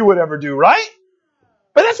none of you would ever do, right?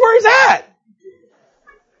 But that's where he's at.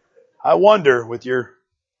 I wonder with your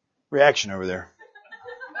reaction over there.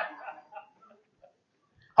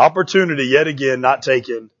 Opportunity yet again not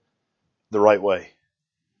taken the right way.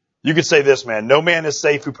 You could say this, man. No man is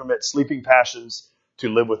safe who permits sleeping passions to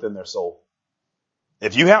live within their soul.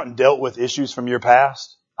 If you haven't dealt with issues from your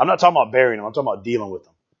past, I'm not talking about burying them. I'm talking about dealing with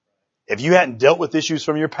them. If you hadn't dealt with issues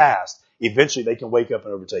from your past, eventually they can wake up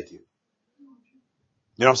and overtake you.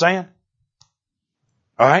 You know what I'm saying?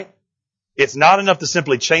 All right? It's not enough to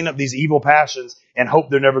simply chain up these evil passions and hope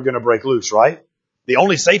they're never going to break loose, right? The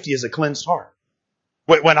only safety is a cleansed heart.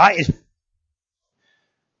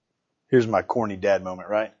 Here's my corny dad moment,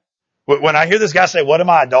 right? When I hear this guy say, what am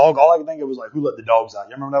I, a dog? All I can think of was like, who let the dogs out?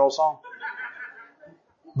 You remember that old song?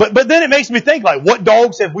 But then it makes me think, like, what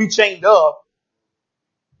dogs have we chained up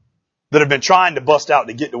that have been trying to bust out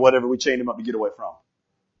to get to whatever we chained him up to get away from?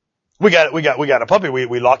 We got a puppy.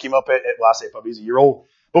 We lock him up well, I say puppy, he's a year old,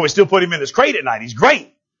 but we still put him in his crate at night. He's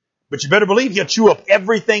great. But you better believe he'll chew up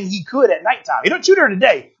everything he could at nighttime. He don't chew during the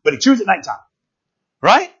day, but he chews at nighttime.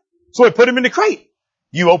 Right? So we put him in the crate.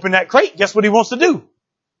 You open that crate, guess what he wants to do?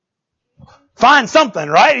 Find something,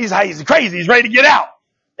 right? He's crazy. He's ready to get out.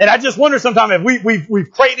 And I just wonder sometimes if we've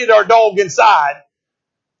crated our dog inside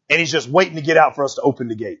and he's just waiting to get out for us to open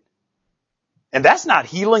the gate. And that's not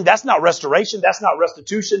healing. That's not restoration. That's not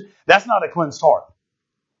restitution. That's not a cleansed heart.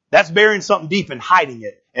 That's burying something deep and hiding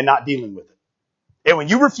it and not dealing with it. And when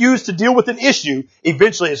you refuse to deal with an issue,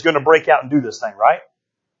 eventually it's going to break out and do this thing, right?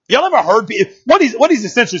 Y'all ever heard people, what he's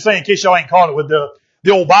essentially saying, in case y'all ain't caught it with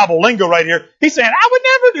the old Bible lingo right here, he's saying, I would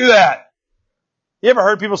never do that. You ever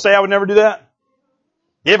heard people say, I would never do that?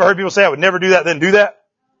 You ever heard people say, I would never do that, then do that?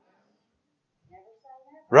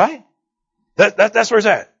 Right? That's where it's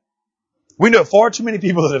at. We know far too many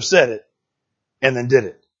people that have said it and then did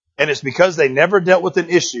it. And it's because they never dealt with an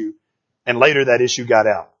issue and later that issue got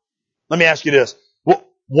out. Let me ask you this.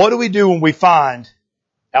 What do we do when we find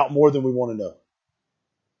out more than we want to know?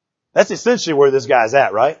 That's essentially where this guy's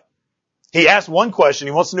at, right? He asked one question.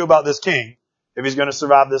 He wants to know about this king, if he's going to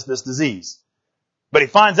survive this disease. But he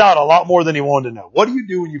finds out a lot more than he wanted to know. What do you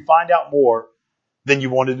do when you find out more than you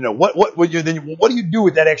wanted to know? What do you do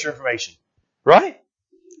with that extra information? Right?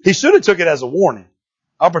 He should have took it as a warning.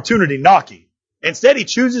 Opportunity knocking. Instead, he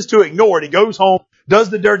chooses to ignore it. He goes home, does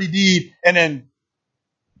the dirty deed, and then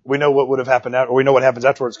we know what would have happened, or we know what happens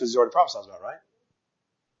afterwards because he's already prophesied about it, right?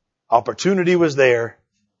 Opportunity was there.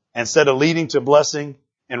 Instead of leading to blessing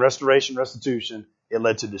and restoration, restitution, it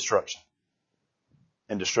led to destruction.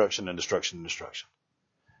 And destruction and destruction and destruction.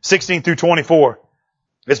 16 through 24.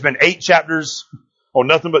 It's been 8 chapters on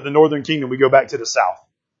nothing but the northern kingdom. We go back to the south.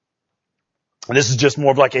 And this is just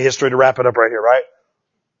more of like a history to wrap it up right here, right?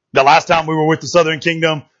 The last time we were with the southern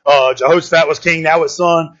kingdom, Jehoshaphat was king, now his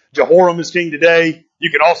son. Jehoram is king today.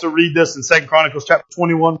 You can also read this in 2 Chronicles chapter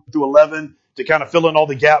 21 through 11 to kind of fill in all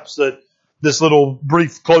the gaps that this little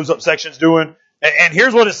brief close-up section is doing. And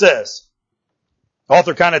here's what it says. The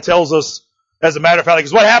author kind of tells us, as a matter of fact,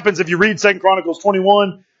 because what happens if you read 2 Chronicles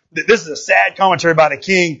 21, this is a sad commentary about a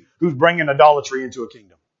king who's bringing idolatry into a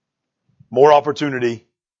kingdom. More opportunity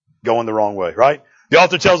going the wrong way, right? The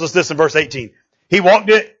author tells us this in verse 18. He walked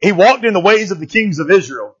in the ways of the kings of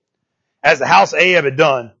Israel, as the house of Ahab had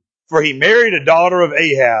done, for he married a daughter of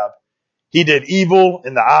Ahab. He did evil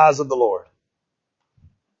in the eyes of the Lord.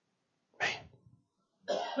 Man.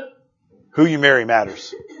 Who you marry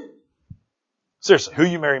matters. Seriously, who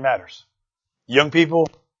you marry matters. Young people,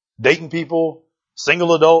 dating people,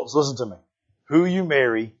 single adults, listen to me. Who you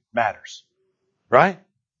marry matters. Right?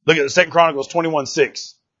 Look at the 2 Chronicles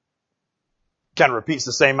 21:6. Kind of repeats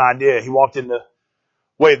the same idea. He walked in the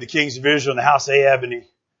way of the kings of Israel in the house of Ahab, and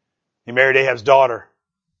he married Ahab's daughter,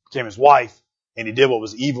 became his wife, and he did what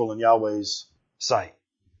was evil in Yahweh's sight.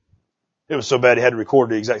 It was so bad he had to record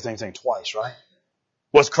the exact same thing twice, right?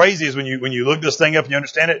 What's crazy is when you look this thing up and you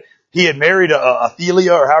understand it, he had married a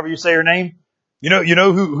Athaliah, or however you say her name. You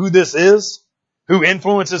know who this is? Who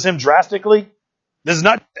influences him drastically? This is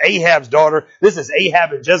not Ahab's daughter. This is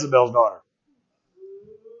Ahab and Jezebel's daughter.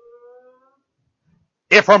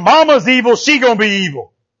 If her mama's evil, she gonna be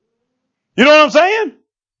evil. You know what I'm saying?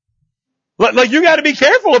 Like you gotta be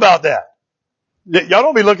careful about that. Y'all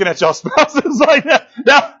don't be looking at y'all spouses like that.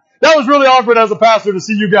 That was really awkward as a pastor to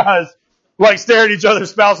see you guys like stare at each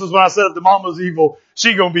other's spouses when I said if the mama's evil,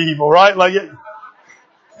 she gonna be evil, right? Like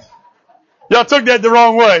y'all took that the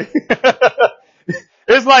wrong way.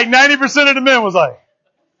 It's like 90% of the men was like,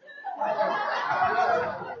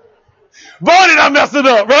 boy, did I mess it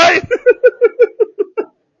up, right?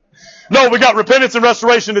 No, we got repentance and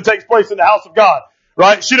restoration that takes place in the house of God,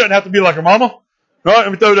 right? She doesn't have to be like her mama. Right?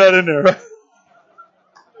 Let me throw that in there. Right?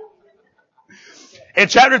 In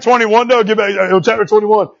chapter 21, though, chapter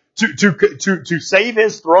 21, to save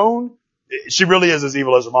his throne, she really is as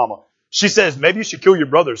evil as her mama. She says, maybe you should kill your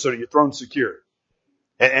brothers so that your throne's secure.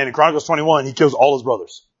 And in Chronicles 21, he kills all his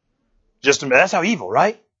brothers. That's how evil,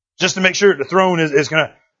 right? Just to make sure the throne is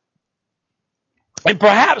gonna. And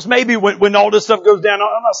perhaps maybe when all this stuff goes down,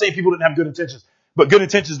 I'm not saying people didn't have good intentions, but good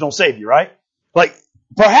intentions don't save you, right? Like,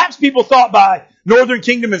 perhaps people thought by Northern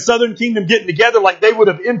Kingdom and Southern Kingdom getting together, like they would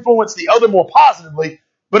have influenced the other more positively.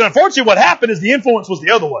 But unfortunately what happened is the influence was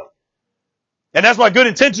the other way. And that's why good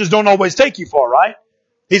intentions don't always take you far, right?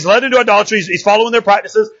 He's led into idolatry. He's following their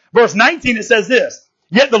practices. Verse 19, it says this,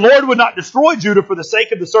 yet the Lord would not destroy Judah for the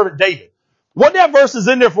sake of the servant David. What that verse is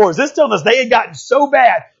in there for is this telling us they had gotten so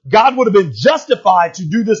bad, God would have been justified to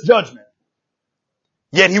do this judgment.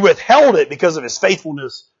 Yet he withheld it because of his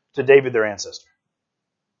faithfulness to David, their ancestor.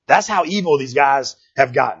 That's how evil these guys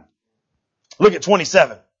have gotten. Look at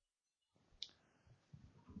 27.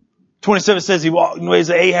 27 says he walked in the ways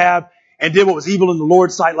of Ahab and did what was evil in the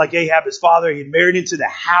Lord's sight like Ahab, his father. He had married into the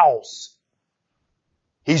house.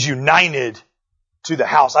 He's united to the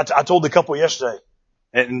house. I told the couple yesterday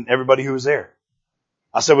and everybody who was there.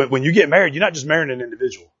 I said, when you get married, you're not just marrying an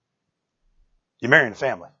individual. You're marrying a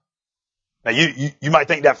family. Now you might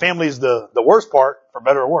think that family is the worst part, for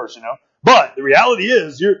better or worse, you know. But the reality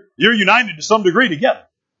is you're united to some degree together.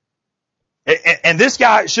 And this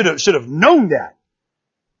guy should have known that.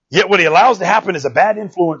 Yet what he allows to happen is a bad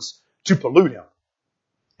influence to pollute him.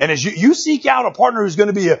 And as you seek out a partner who's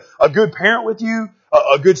going to be a good parent with you,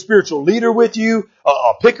 a good spiritual leader with you,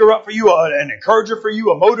 a picker up for you, an encourager for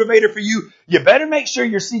you, a motivator for you, you better make sure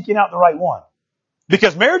you're seeking out the right one.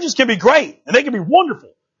 Because marriages can be great and they can be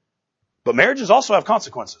wonderful. But marriages also have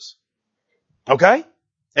consequences. Okay?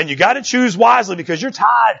 And you got to choose wisely because you're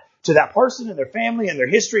tied to that person and their family and their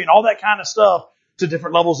history and all that kind of stuff to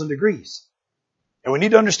different levels and degrees. And we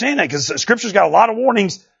need to understand that because Scripture's got a lot of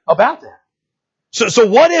warnings about that. So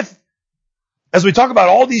what if, as we talk about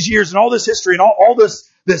all these years and all this history and all this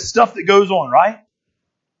stuff that goes on, right?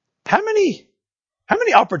 How many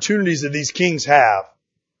opportunities did these kings have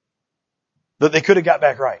that they could have got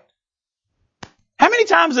back right? How many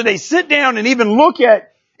times did they sit down and even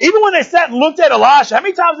when they sat and looked at Elisha, how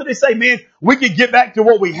many times did they say, man, we could get back to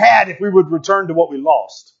what we had if we would return to what we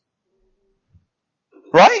lost?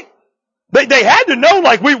 Right? They had to know,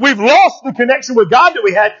 like, we've lost the connection with God that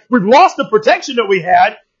we had. We've lost the protection that we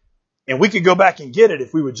had. And we could go back and get it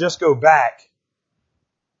if we would just go back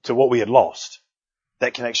to what we had lost.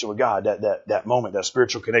 That connection with God, that moment, that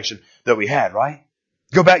spiritual connection that we had, right?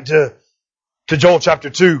 Go back to Joel chapter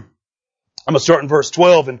 2. I'm going to start in verse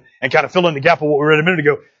 12 and kind of fill in the gap of what we read a minute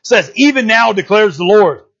ago. It says, even now declares the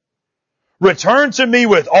Lord, return to me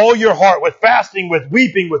with all your heart, with fasting, with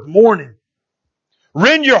weeping, with mourning.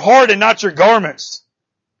 Rend your heart and not your garments.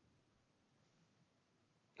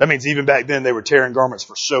 That means even back then they were tearing garments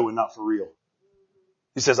for show and not for real.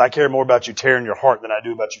 He says, I care more about you tearing your heart than I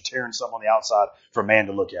do about you tearing something on the outside for man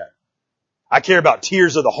to look at. I care about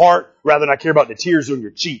tears of the heart rather than I care about the tears on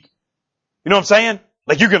your cheek. You know what I'm saying?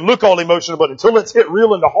 Like you can look all emotional, but until it's hit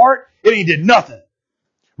real in the heart, it ain't did nothing.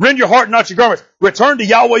 Rend your heart, not your garments. Return to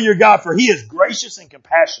Yahweh your God, for He is gracious and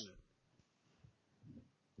compassionate.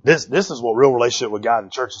 This is what real relationship with God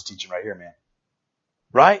and church is teaching right here, man.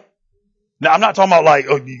 Right? Now, I'm not talking about like,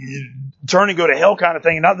 you turn and go to hell kind of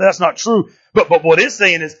thing. That's not true. But what it's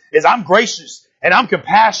saying is I'm gracious and I'm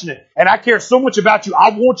compassionate and I care so much about you. I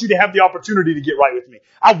want you to have the opportunity to get right with me.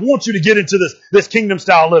 I want you to get into this kingdom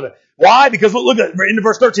style living. Why? Because look at into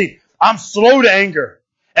verse 13. I'm slow to anger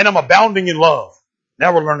and I'm abounding in love.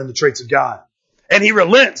 Now we're learning the traits of God. And He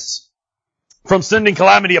relents from sending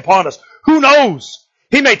calamity upon us. Who knows?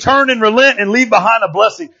 He may turn and relent and leave behind a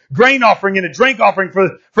blessing, grain offering and a drink offering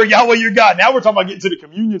for Yahweh your God. Now we're talking about getting to the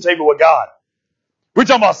communion table with God. We're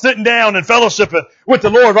talking about sitting down and fellowshipping with the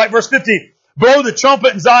Lord, right? Verse 15. Blow the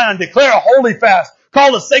trumpet in Zion, declare a holy fast,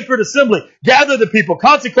 call a sacred assembly, gather the people,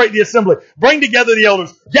 consecrate the assembly, bring together the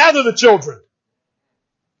elders, gather the children.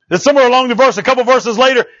 Then somewhere along the verse, a couple verses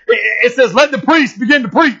later, it says, let the priest begin to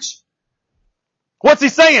preach. What's he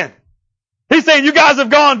saying? He's saying you guys have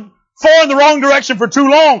gone far in the wrong direction for too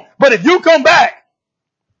long. But if you come back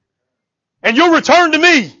and you'll return to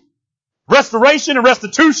me, restoration and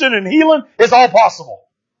restitution and healing is all possible.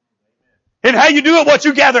 And how you do it? What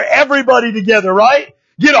you gather everybody together, right?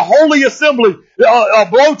 Get a holy assembly,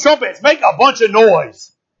 blow trumpets, make a bunch of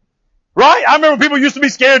noise. Right? I remember people used to be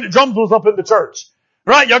scared that drums was up in the church.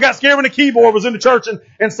 Right? Y'all got scared when the keyboard was in the church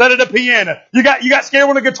instead of the piano. You got scared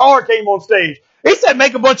when the guitar came on stage. He said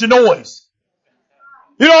make a bunch of noise.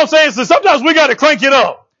 You know what I'm saying? So sometimes we got to crank it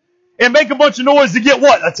up and make a bunch of noise to get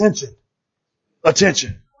what? Attention.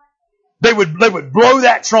 Attention. They would blow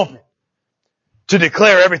that trumpet to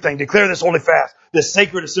declare everything, declare this holy fast, this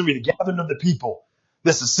sacred assembly, the gathering of the people,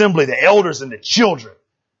 this assembly, the elders and the children.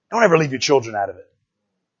 Don't ever leave your children out of it.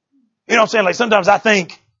 You know what I'm saying? Like sometimes I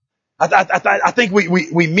think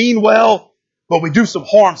we mean well, but we do some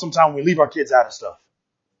harm sometimes when we leave our kids out of stuff.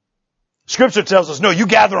 Scripture tells us, no, you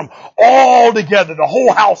gather them all together, the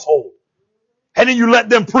whole household. And then you let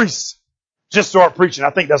them priests just start preaching.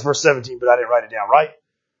 I think that's verse 17, but I didn't write it down, right?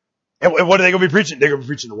 And what are they going to be preaching? They're going to be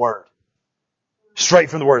preaching the Word. Straight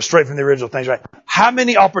from the Word, straight from the original things, right? How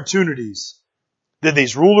many opportunities did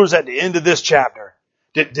these rulers at the end of this chapter,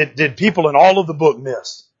 did people in all of the book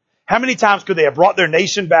miss? How many times could they have brought their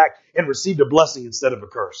nation back and received a blessing instead of a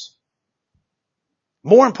curse?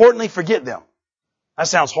 More importantly, forget them. That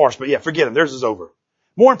sounds harsh, but yeah, forget them. Theirs is over.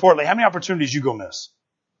 More importantly, how many opportunities you gonna miss?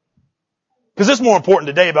 Because it's more important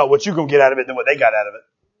today about what you gonna get out of it than what they got out of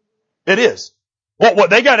it. It is. What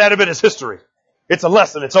they got out of it is history. It's a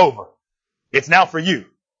lesson. It's over. It's now for you.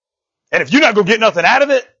 And if you're not gonna get nothing out of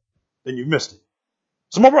it, then you've missed it.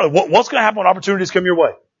 So my brother, what's gonna happen when opportunities come your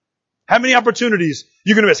way? How many opportunities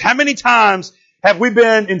you gonna miss? How many times have we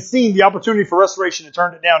been and seen the opportunity for restoration and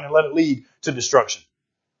turned it down and let it lead to destruction?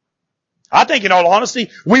 I think in all honesty,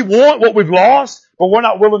 we want what we've lost, but we're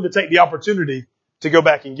not willing to take the opportunity to go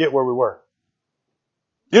back and get where we were.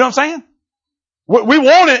 You know what I'm saying? We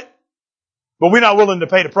want it, but we're not willing to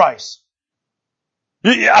pay the price.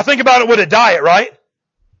 I think about it with a diet, right?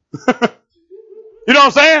 You know what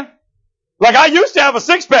I'm saying? Like I used to have a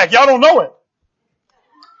six-pack. Y'all don't know it.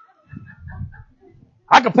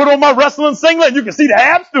 I could put on my wrestling singlet and you can see the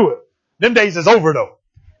abs through it. Them days is over though.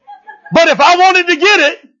 But if I wanted to get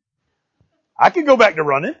it, I could go back to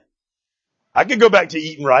running. I could go back to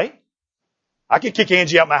eating right. I could kick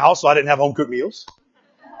Angie out my house so I didn't have home cooked meals.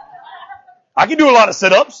 I could do a lot of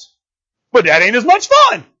sit-ups, but that ain't as much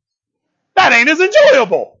fun. That ain't as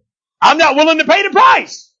enjoyable. I'm not willing to pay the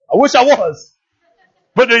price. I wish I was.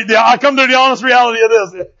 But I come to the honest reality of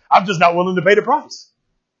this. I'm just not willing to pay the price.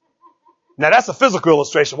 Now that's a physical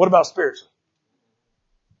illustration. What about spiritually?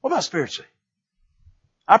 What about spiritually?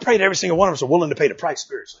 I pray that every single one of us are willing to pay the price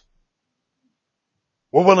spiritually.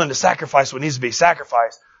 We're willing to sacrifice what needs to be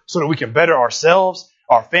sacrificed so that we can better ourselves,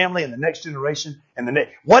 our family, and the next generation.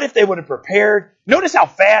 What if they would have prepared? Notice how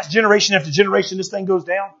fast generation after generation this thing goes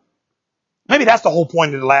down. Maybe that's the whole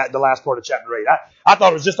point of the last part of chapter 8. I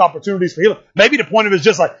thought it was just opportunities for healing. Maybe the point of it is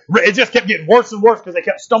just like, it just kept getting worse and worse because they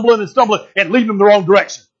kept stumbling and leading them the wrong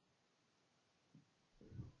direction.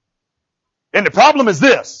 And the problem is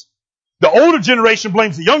this. The older generation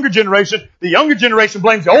blames the younger generation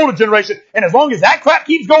blames the older generation, and as long as that crap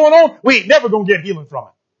keeps going on, we ain't never gonna get healing from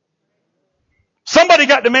it. Somebody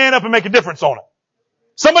got to man up and make a difference on it.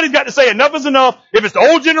 Somebody's got to say enough is enough. If it's the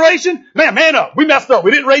old generation, man up. We messed up.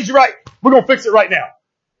 We didn't raise you right. We're gonna fix it right now.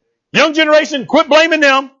 Young generation, quit blaming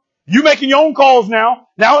them. You making your own calls now.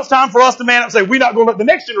 Now it's time for us to man up and say, we're not gonna let the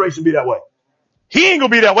next generation be that way. He ain't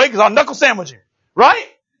gonna be that way because I'll knuckle sandwich him. Right?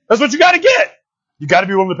 That's what you gotta get. You got to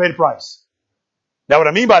be willing to pay the price. Now what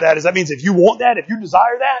I mean by that is that means if you want that, if you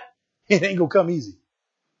desire that, it ain't going to come easy.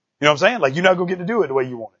 You know what I'm saying? Like, you're not going to get to do it the way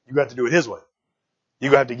you want it. You got to do it His way.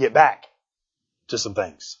 You're going to have to get back to some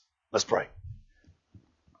things. Let's pray.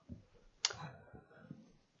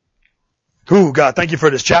 Ooh, God, thank you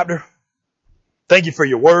for this chapter. Thank you for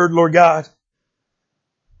your word, Lord God.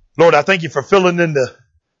 Lord, I thank you for filling in the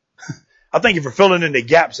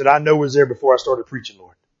gaps that I know was there before I started preaching,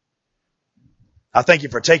 Lord. I thank you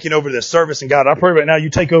for taking over this service. And God, I pray right now you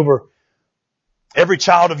take over every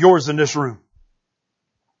child of yours in this room.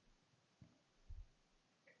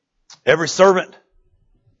 Every servant,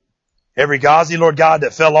 every Ghazi, Lord God,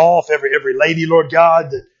 that fell off, every lady, Lord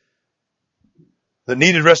God, that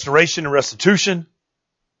needed restoration and restitution.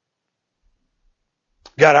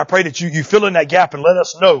 God, I pray that you fill in that gap and let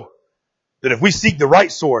us know that if we seek the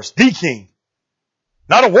right source, the King,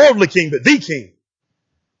 not a worldly king, but the King,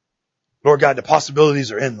 Lord God, the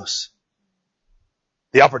possibilities are endless.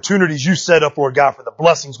 The opportunities you set up, Lord God, for the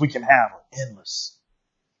blessings we can have are endless.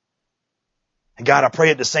 And God, I pray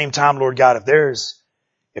at the same time, Lord God, if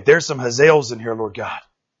there's some Hazels in here, Lord God,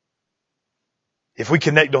 if we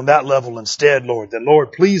connect on that level instead, Lord, then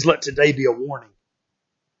Lord, please let today be a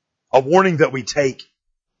warning that we take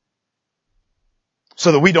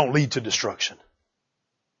so that we don't lead to destruction.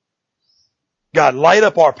 God, light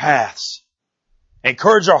up our paths.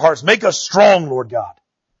 Encourage our hearts. Make us strong, Lord God.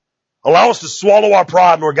 Allow us to swallow our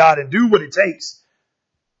pride, Lord God, and do what it takes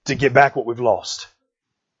to get back what we've lost.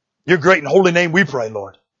 Your great and holy name we pray,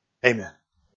 Lord. Amen.